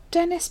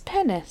 Dennis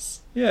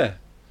Pennis? Yeah.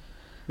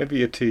 Maybe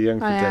you're too young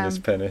for Dennis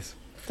Pennis.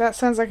 That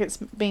sounds like it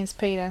means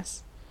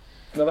penis.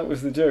 Well, that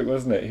was the joke,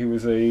 wasn't it? He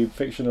was a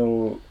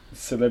fictional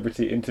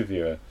celebrity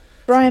interviewer.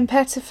 Brian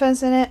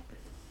Pettifer's in it.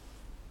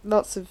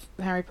 Lots of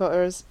Harry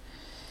Potters.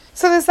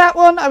 So there's that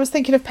one. I was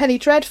thinking of Penny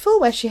Dreadful,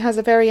 where she has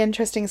a very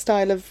interesting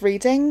style of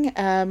reading.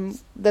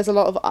 There's a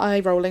lot of eye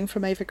rolling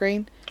from Ava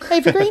Green.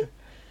 Ava Green?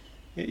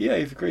 Yeah,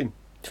 Ava Green.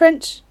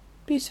 French.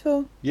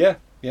 Beautiful. Yeah,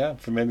 I'm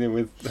familiar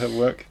with her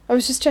work. I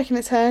was just checking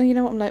it's her. You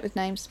know what I'm like with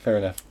names. Fair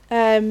enough.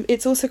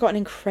 It's also got an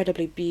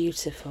incredibly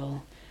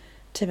beautiful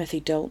Timothy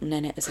Dalton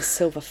in it as a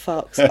silver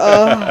fox.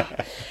 Oh,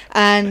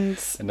 and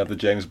another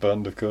James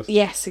Bond, of course.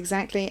 Yes,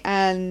 exactly.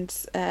 And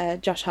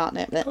Josh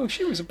Hartnett. Oh,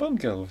 she was a Bond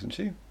girl, wasn't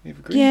she?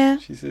 Eva Green. Yeah.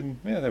 She's in.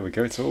 Yeah, there we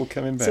go. It's all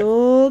coming back. It's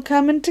all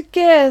coming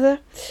together.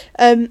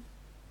 Yeah,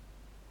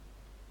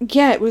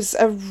 it was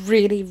a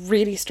really,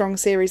 really strong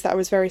series that I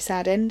was very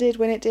sad ended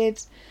when it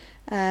did.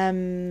 I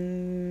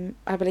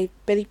believe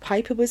Billie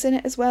Piper was in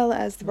it as well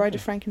as the Bride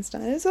of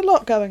Frankenstein. There's a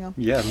lot going on.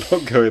 Yeah, a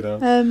lot going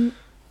on.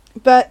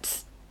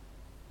 But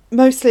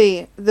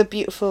mostly the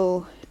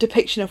beautiful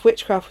depiction of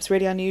witchcraft was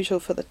really unusual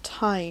for the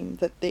time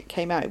that it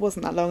came out. It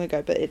wasn't that long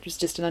ago, but it was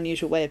just an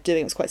unusual way of doing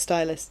it. It was quite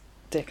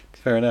stylistic.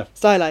 Fair enough.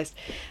 Stylised.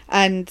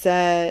 And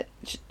her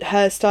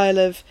style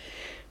of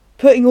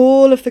putting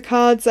all of the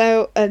cards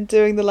out and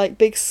doing the like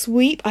big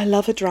sweep. I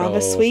love a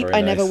drama sweep. I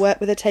never worked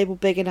with a table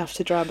big enough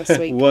to drama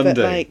sweep. One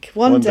day,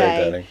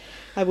 darling.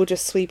 I will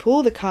just sweep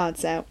all the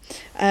cards out.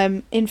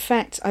 In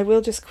fact, I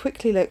will just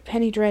quickly look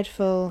Penny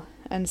Dreadful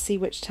and see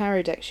which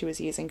tarot deck she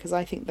was using, because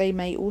I think they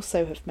may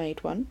also have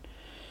made one.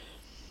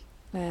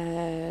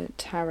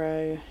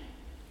 Tarot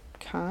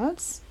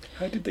cards.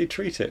 How did they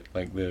treat it?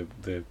 Like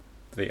the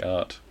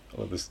art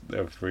or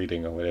of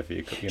reading or whatever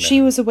you could.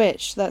 She was a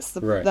witch. That's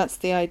the right. That's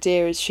the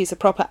idea. Is she's a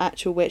proper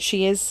actual witch.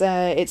 She is.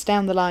 It's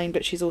down the line,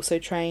 but she's also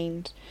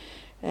trained.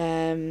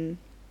 Lunar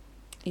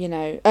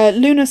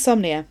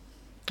Somnia.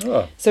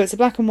 Oh. So it's a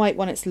black and white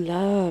one. It's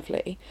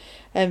lovely,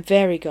 and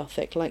very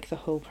gothic, like the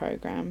whole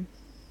program.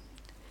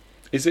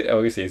 Is it?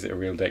 Oh, is it a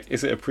real deck?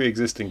 Is it a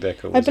pre-existing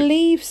deck? Or I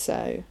believe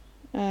so.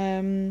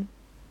 There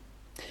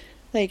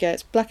you go.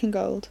 It's black and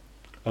gold.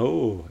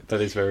 Oh,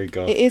 that is very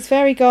goth. It is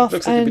very goth. It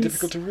looks like it'd be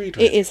difficult to read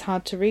with. It is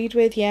hard to read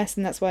with, yes,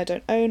 and that's why I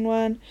don't own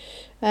one.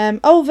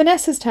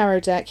 Vanessa's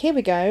tarot deck. Here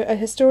we go. A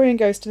historian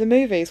goes to the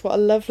movies. What a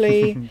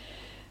lovely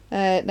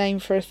name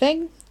for a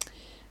thing.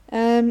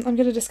 I'm going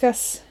to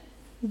discuss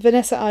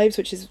Vanessa Ives,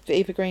 which is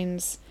Eva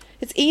Green's.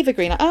 It's Eva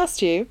Green. I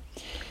asked you,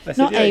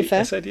 not Ava.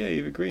 I said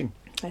Eva Green.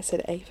 I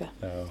said Ava.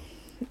 Oh.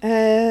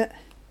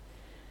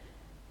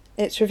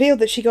 It's revealed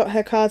that she got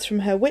her cards from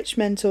her witch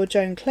mentor,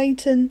 Joan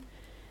Clayton,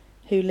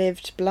 who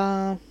lived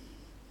blah.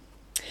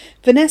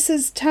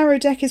 Vanessa's tarot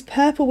deck is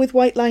purple with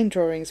white line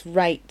drawings.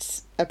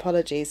 Right.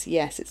 Apologies.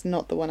 Yes, it's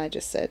not the one I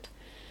just said.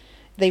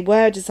 They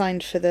were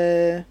designed for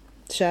the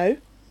show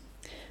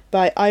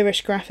by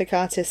Irish graphic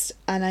artist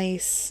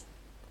Anais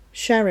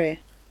Sherry.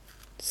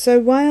 So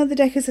while the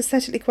deck is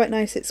aesthetically quite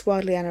nice, it's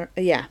wildly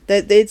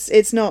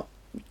it's not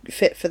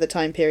fit for the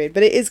time period,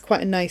 but it is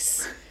quite a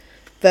nice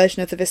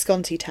version of the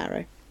Visconti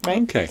tarot.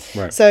 Right? Okay,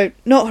 right. So,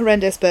 not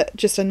horrendous, but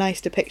just a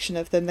nice depiction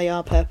of them. They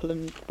are purple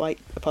and white.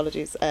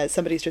 Apologies.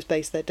 Somebody's just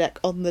based their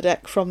deck on the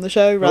deck from the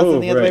show rather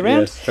than the other way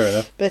around. Yes, fair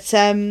enough. But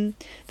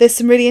there's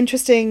some really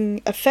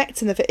interesting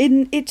effects in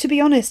to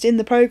be honest, in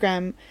the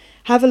programme,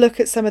 have a look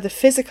at some of the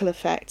physical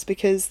effects,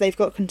 because they've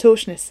got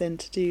contortionists in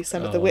to do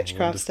some of the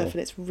witchcraft stuff, and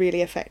it's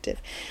really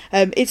effective.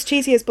 It's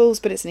cheesy as balls,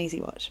 but it's an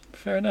easy watch.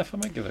 Fair enough. I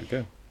might give it a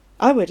go.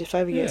 I would if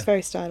I were you. It's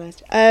very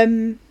stylised.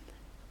 And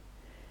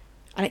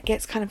it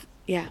gets kind of,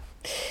 yeah.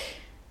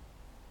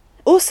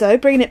 Also,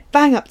 bringing it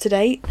bang up to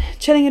date,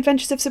 Chilling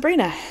Adventures of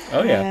Sabrina.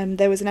 Oh, yeah.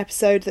 There was an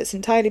episode that's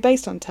entirely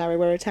based on tarot,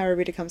 where a tarot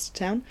reader comes to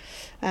town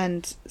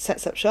and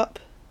sets up shop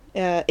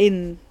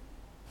in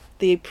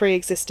the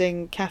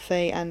pre-existing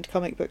cafe and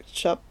comic book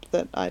shop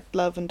that I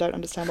love and don't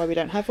understand why we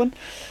don't have one.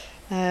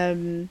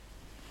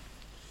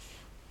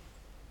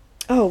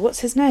 What's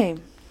his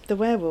name? The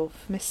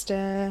werewolf.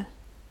 Mr...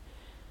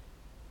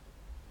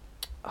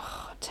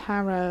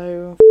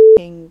 Tarot...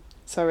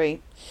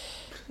 Sorry.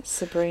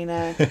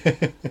 Sabrina.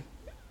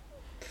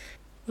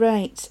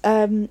 Right.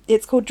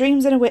 It's called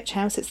Dreams in a Witch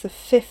House. It's the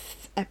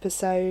 5th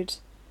episode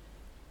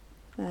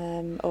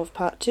of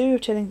part 2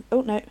 of Chilling...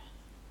 Oh, no.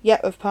 Yeah,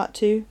 of part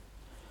 2.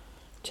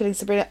 Chilling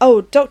Sabrina.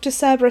 Oh, Dr.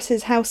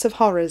 Cerberus's House of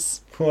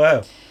Horrors.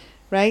 Wow.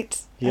 Right?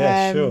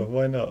 Yeah, sure.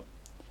 Why not?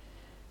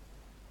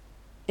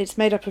 It's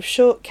made up of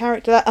short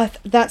character...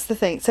 that's the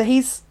thing. So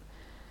he's...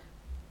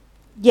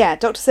 Yeah,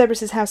 Dr.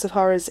 Cerberus's House of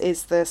Horrors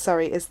is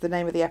the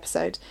name of the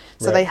episode.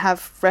 So Right. they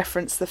have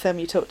referenced the film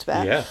you talked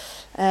about. Yeah.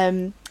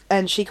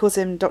 And she calls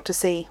him Dr.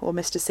 C or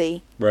Mr.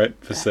 C. Right,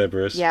 for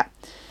Cerberus. Yeah.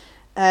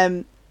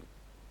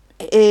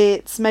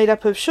 It's made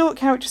up of short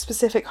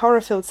character-specific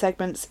horror-filled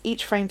segments,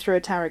 each framed through a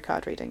tarot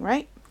card reading,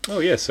 right? Oh,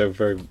 yeah, so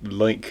very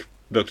like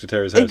Dr.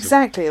 Terror's House.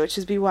 Exactly, which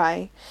is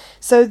why.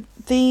 So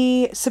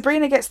the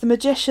Sabrina gets the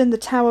Magician, the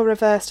Tower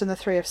reversed, and the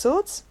Three of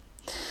Swords.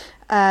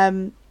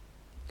 But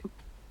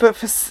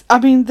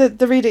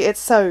the reading, it's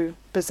so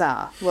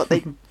bizarre what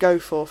they go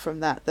for from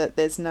that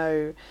there's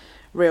no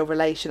real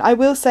relation. I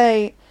will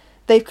say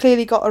they've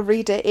clearly got to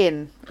read it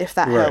in, if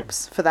that Right.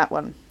 helps for that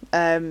one.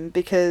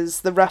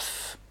 Because the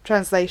rough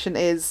translation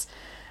is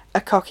a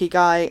cocky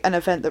guy, an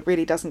event that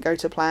really doesn't go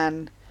to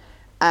plan,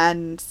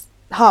 and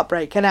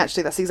heartbreak. And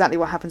actually that's exactly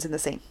what happens in the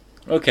scene.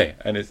 Okay,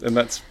 and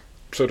that's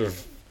sort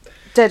of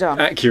Dead on.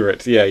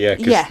 accurate. Yeah,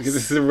 because Yes.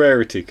 this is a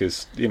rarity,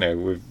 because,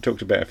 we've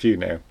talked about a few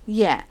now.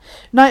 Yeah.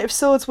 Knight of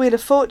Swords, Wheel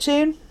of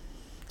Fortune.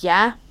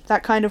 Yeah,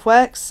 that kind of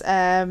works.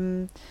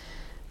 Kind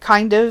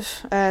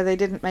of. They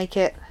didn't make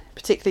it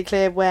particularly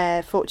clear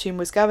where fortune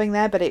was going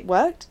there, but it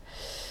worked.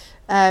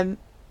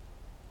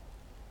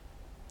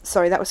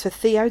 Sorry, that was for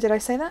Theo. Did I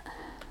say that?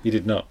 You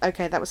did not.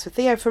 Okay, that was for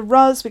Theo. For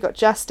Roz, we got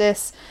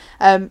Justice.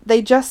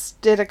 They just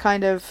did a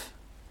kind of...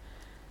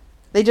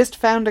 They just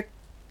found a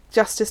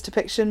Justice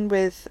depiction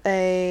with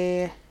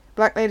a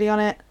black lady on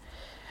it.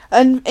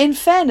 And in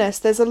fairness,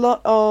 there's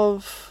lots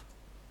of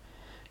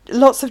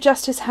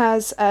Justice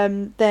has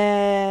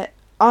their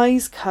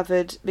eyes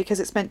covered because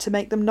it's meant to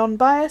make them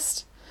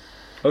non-biased.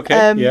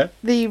 Okay, yeah.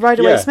 The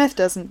Rider Waite Yeah. Smith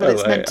doesn't, but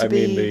it's meant to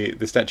be... I mean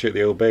the statue at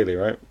the Old Bailey,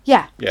 right?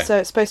 Yeah. Yeah. So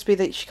it's supposed to be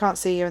that she can't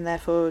see you and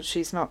therefore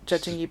she's not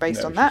judging you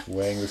based on that. She's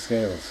weighing the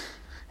scales.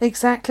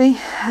 Exactly.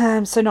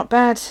 So not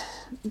bad.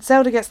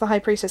 Zelda gets the High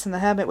Priestess and the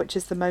Hermit, which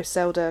is the most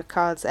Zelda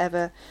cards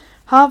ever.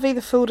 Harvey,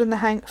 the Fool and the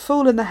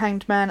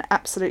Hanged Man,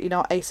 absolutely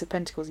not. Ace of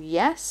Pentacles,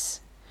 yes.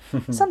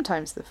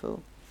 Sometimes the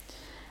Fool.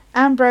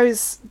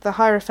 Ambrose, the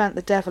Hierophant,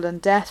 the Devil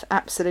and Death,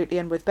 absolutely,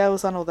 and with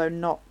bells on, although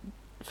not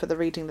for the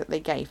reading that they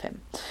gave him.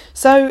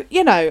 So,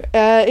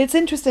 it's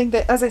interesting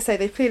that, as I say,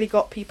 they've clearly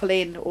got people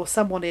in, or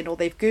someone in, or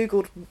they've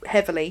Googled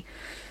heavily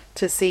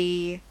to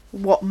see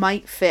what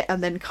might fit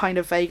and then kind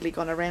of vaguely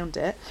gone around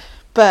it.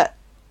 But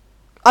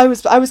I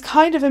was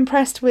kind of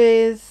impressed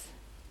with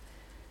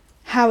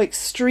how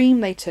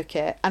extreme they took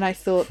it, and I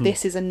thought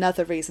this is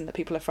another reason that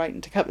people are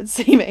frightened to come and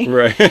see me.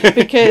 Right.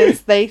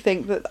 Because they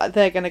think that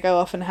they're going to go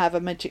off and have a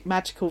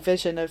magical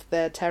vision of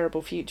their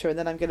terrible future, and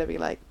then I'm going to be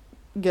like,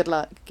 good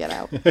luck, get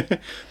out.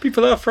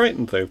 People are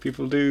frightened, though.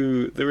 People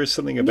do. There is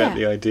something about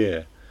the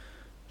idea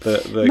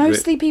that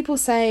mostly people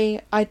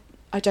say, I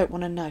don't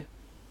want to know.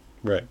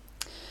 Right.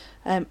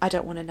 I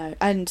don't want to know.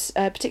 And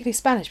particularly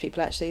Spanish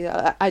people, actually.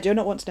 I do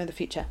not want to know the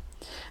future.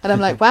 And I'm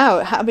like,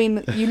 wow, I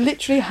mean, you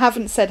literally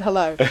haven't said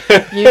hello.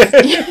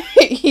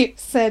 You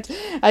said,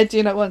 I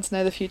do not want to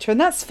know the future. And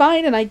that's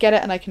fine, and I get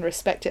it, and I can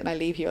respect it, and I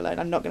leave you alone.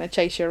 I'm not going to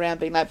chase you around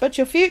being like, but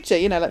your future,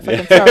 like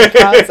fucking throwing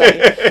cards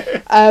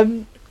at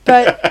you.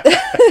 But...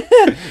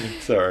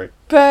 Sorry.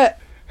 But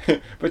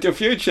your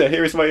future,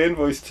 here is my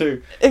invoice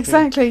too.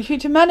 Exactly,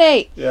 future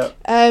money. Yeah.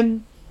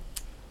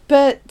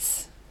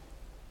 But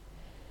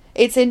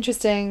it's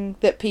interesting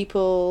that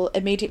people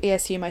immediately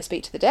assume I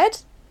speak to the dead.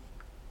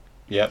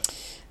 Yep.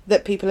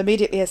 That people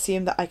immediately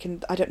assume that I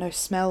don't know,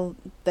 smell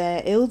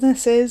their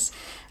illnesses,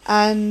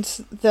 and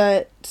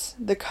that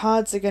the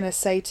cards are going to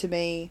say to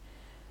me,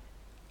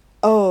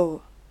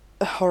 oh,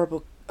 a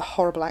horrible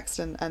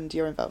accident and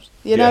you're involved.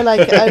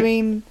 I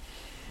mean,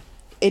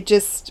 it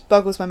just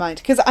boggles my mind.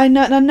 Because I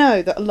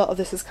know that a lot of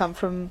this has come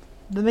from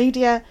the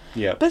media.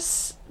 Yeah.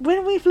 But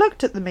when we've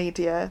looked at the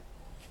media,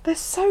 there's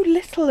so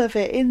little of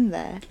it in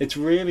there. It's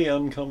really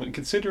uncommon,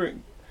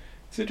 considering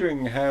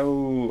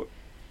how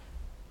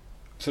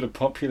sort of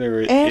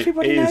popular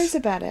Everybody it is knows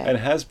about it and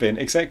has been.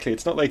 Exactly.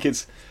 It's not like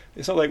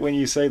when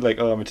you say like,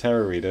 oh, I'm a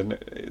tarot reader, and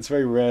it's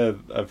very rare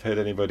I've heard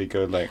anybody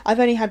go like, I've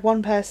only had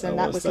one person, oh,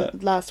 that what's was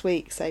that? last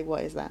week, say,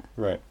 what is that?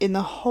 Right. In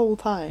the whole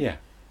time. Yeah.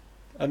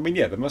 I mean,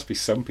 yeah, there must be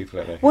some people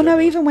out there who Well, don't no,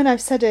 know. even when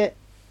I've said,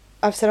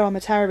 oh, I'm a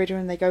tarot reader,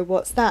 and they go,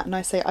 what's that? And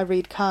I say, I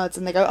read cards,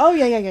 and they go, oh,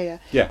 yeah.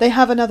 Yeah. They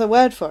have another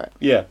word for it.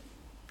 Yeah.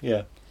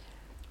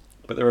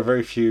 But there are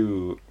very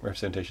few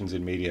representations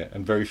in media,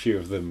 and very few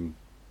of them...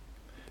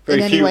 In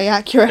any way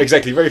accurate.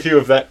 Exactly, very few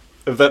of that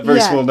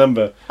very small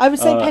number. I would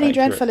say Penny accurate.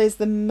 Dreadful is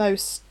the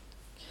most...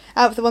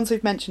 Out of the ones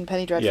we've mentioned,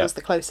 Penny Dreadful is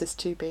the closest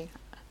to being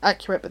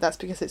accurate, but that's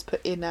because it's put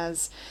in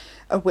as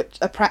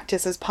a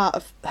practice as part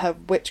of her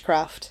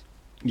witchcraft.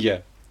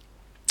 Yeah.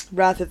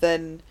 Rather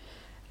than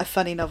a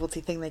funny novelty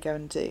thing they go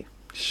and do.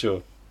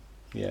 Sure.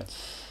 Yeah.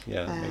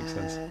 Yeah, that makes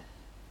sense.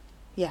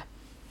 Yeah.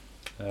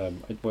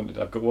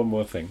 I've got one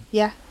more thing,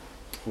 Yeah.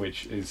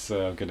 which is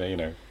I'm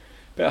gonna,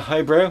 bit of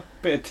highbrow,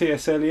 bit of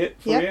T.S. Eliot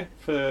for Yep.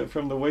 you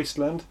from the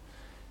Wasteland,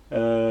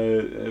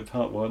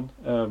 part one.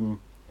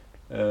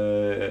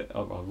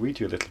 I'll read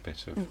you a little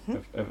bit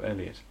of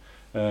Eliot.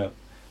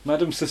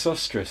 Madame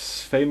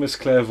Sesostris, famous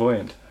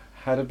clairvoyant,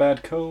 had a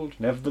bad cold,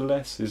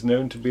 nevertheless is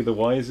known to be the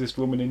wisest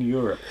woman in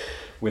Europe,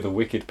 with a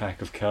wicked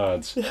pack of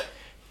cards.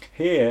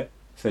 Here,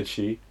 said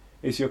she,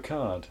 is your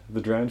card, the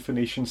drowned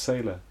Phoenician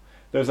sailor.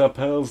 Those are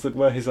pearls that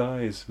were his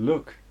eyes.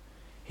 Look.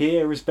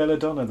 Here is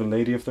Belladonna, the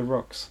lady of the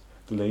rocks,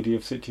 the lady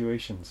of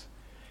situations.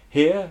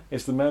 Here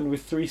is the man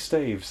with 3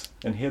 staves,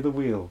 and here the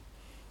wheel.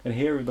 And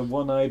here the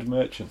one-eyed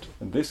merchant,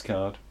 and this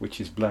card, which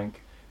is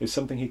blank, is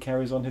something he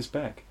carries on his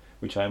back,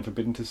 which I am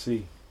forbidden to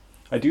see.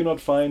 I do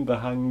not find the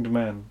hanged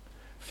man.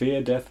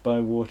 Fear death by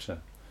water.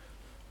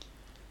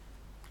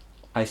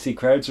 I see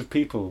crowds of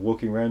people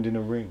walking round in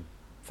a ring.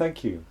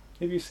 Thank you.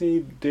 If you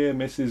see dear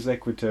Mrs.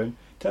 Equitone,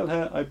 tell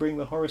her I bring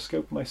the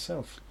horoscope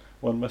myself.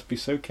 One must be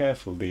so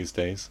careful these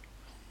days.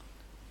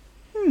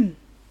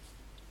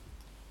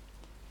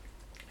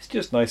 It's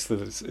just nice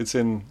that it's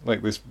in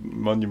like this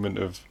monument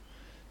of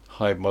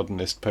high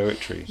modernist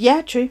poetry.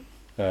 Yeah, true.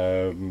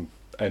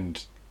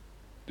 And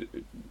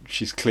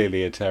she's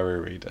clearly a tarot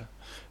reader.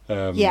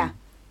 Yeah.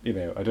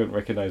 I don't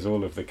recognise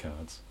all of the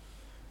cards,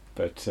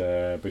 but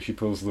she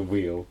pulls the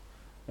wheel,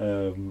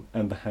 and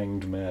the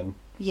hanged man.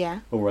 Yeah.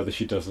 Or rather,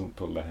 she doesn't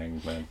pull the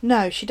hanged man.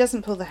 No, she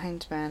doesn't pull the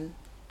hanged man.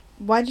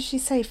 Why did she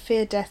say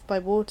fear death by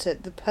water?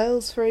 The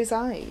pearls for his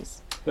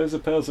eyes. Those are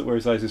pearls that were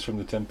his eyes is from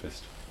The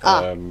Tempest.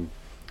 Ah.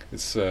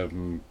 It's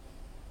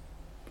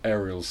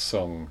Ariel's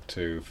song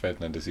to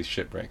Ferdinand as he's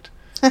shipwrecked.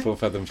 4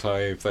 fathom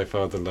 5, thy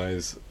father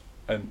lies,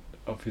 and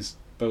of his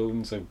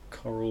bones a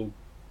coral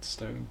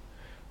stone.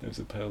 Those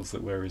are pearls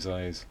that were his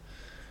eyes.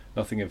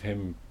 Nothing of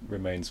him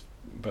remains,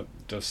 but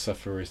does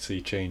suffer as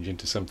he change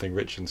into something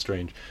rich and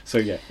strange. So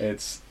yeah,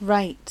 it's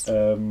right.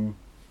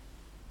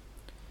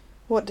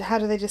 What? How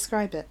do they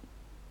describe it?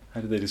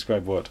 How do they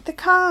describe what? The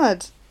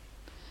card.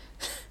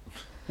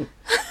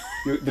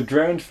 The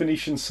drowned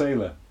Phoenician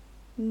sailor.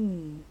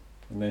 Hmm.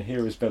 And then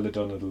here is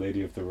Belladonna, the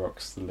lady of the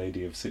rocks, the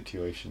lady of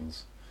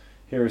situations.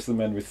 Here is the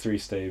man with 3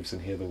 staves,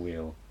 and here the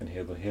wheel, and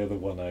here the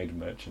one-eyed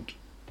merchant.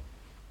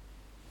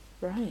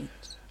 Right.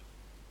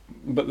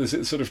 But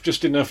there's sort of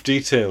just enough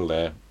detail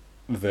there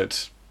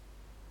that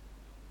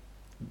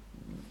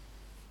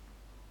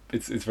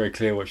it's very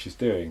clear what she's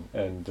doing,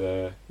 and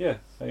I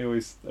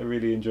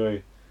really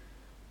enjoy.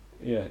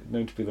 Yeah,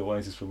 known to be the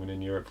wisest woman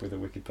in Europe with a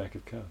wicked pack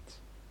of cards.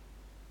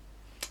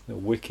 The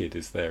wicked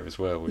is there as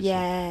well, which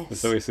yes.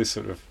 there's always this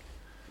sort of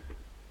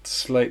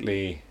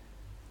slightly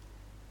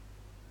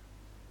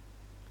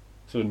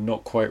sort of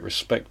not quite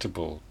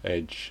respectable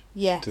edge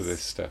yes. to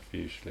this stuff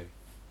usually.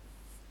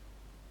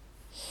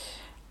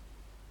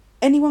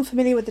 Anyone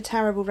familiar with the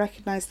tarot will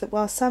recognise that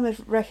while some are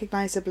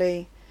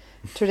recognisably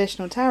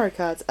traditional tarot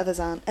cards, others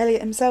aren't.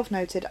 Eliot himself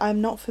noted, I am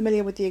not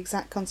familiar with the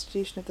exact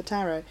constitution of the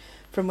tarot,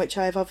 from which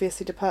I have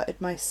obviously departed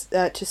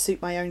to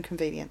suit my own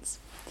convenience.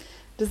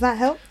 Does that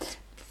help?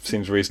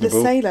 Seems reasonable.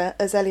 The sailor,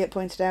 as Eliot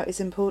pointed out, is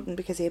important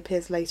because he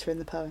appears later in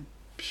the poem.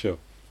 Sure.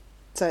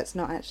 So it's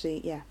not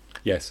actually, yeah.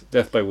 Yes,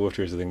 death by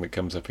water is a thing that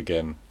comes up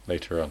again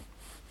later on.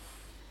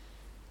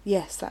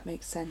 Yes, that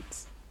makes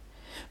sense.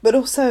 But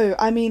also,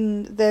 I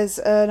mean, there's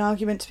an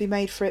argument to be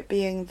made for it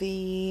being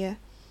the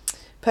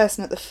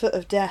person at the foot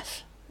of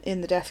death in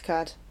the death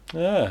card.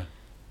 Ah.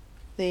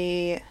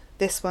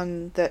 This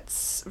one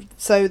that's...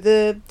 So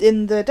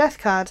in the death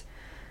card,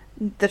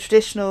 the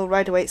traditional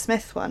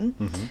Rider-Waite-Smith one,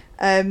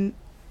 Mm-hmm.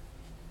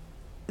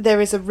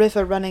 There is a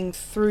river running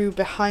through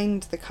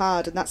behind the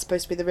card, and that's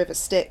supposed to be the River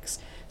Styx.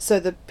 So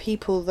the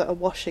people that are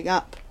washing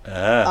up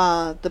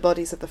are the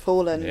bodies of the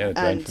fallen. Yeah, the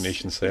drowned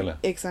Phoenician sailor.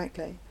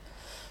 Exactly.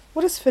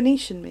 What does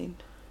Phoenician mean?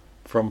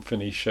 From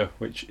Phoenicia,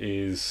 which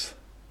is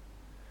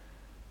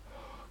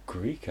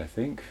Greek, I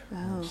think.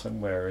 Oh.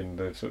 Somewhere in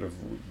the sort of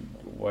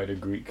wider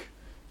Greek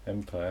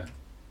Empire.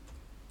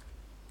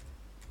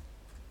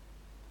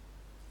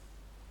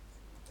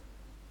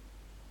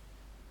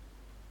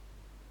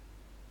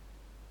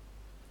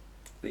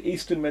 The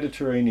Eastern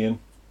Mediterranean,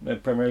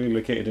 primarily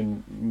located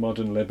in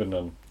modern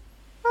Lebanon.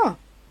 Oh.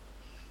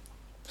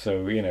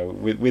 So,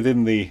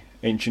 within the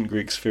ancient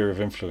Greek sphere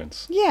of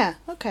influence. Yeah,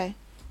 okay.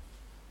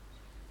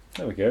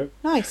 There we go.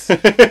 Nice.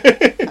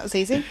 That was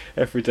easy.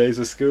 Every day's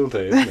a school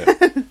day, isn't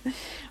it?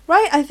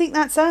 Right, I think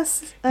that's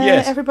us,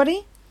 yes.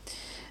 Everybody.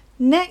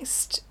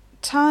 Next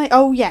time...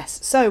 Oh, yes.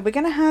 So, we're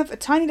going to have a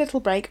tiny little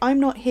break. I'm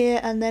not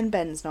here, and then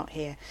Ben's not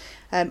here.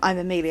 I'm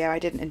Amelia. I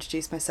didn't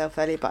introduce myself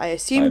earlier, but I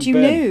assumed you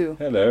Ben. knew.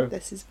 Hello.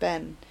 This is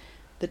Ben.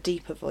 The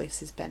deeper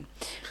voice is Ben.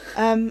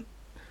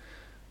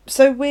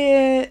 So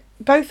we're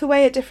both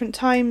away at different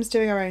times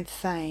doing our own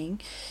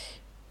thing.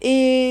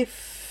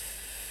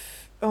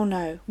 Oh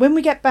no. When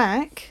we get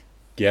back...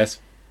 Yes.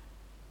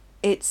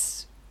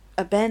 It's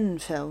a Ben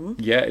film.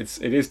 Yeah,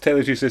 it is Tale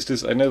of Two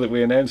Sisters. I know that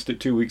we announced it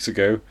 2 weeks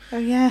ago. Oh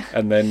yeah.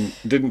 And then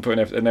didn't put an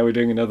episode, and now we're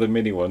doing another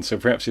mini one. So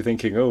perhaps you're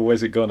thinking, oh,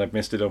 where's it gone? I've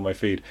missed it on my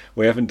feed.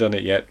 We haven't done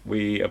it yet.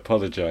 We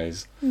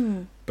apologise.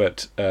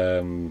 But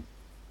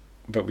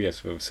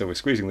yes, so we're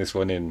squeezing this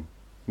one in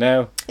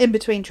now. In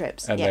between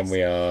trips. And yes. then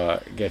we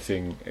are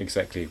getting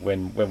exactly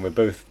when we're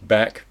both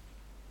back.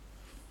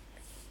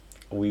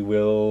 We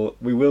will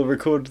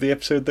record the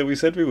episode that we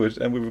said we would,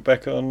 and we'll be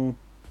back on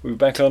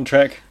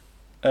track,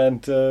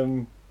 and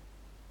return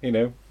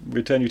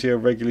you to your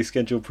regularly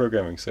scheduled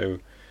programming. So,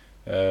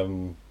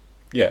 A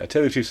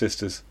Tale of Two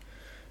Sisters,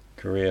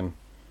 Korean,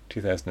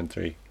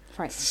 2003.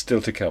 Frightening.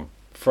 Still to come.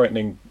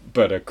 Frightening,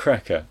 but a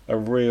cracker, a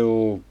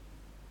real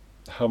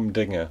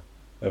humdinger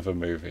of a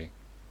movie.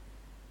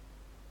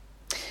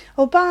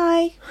 Oh,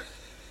 bye.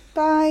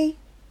 Bye.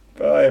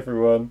 Bye,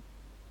 everyone.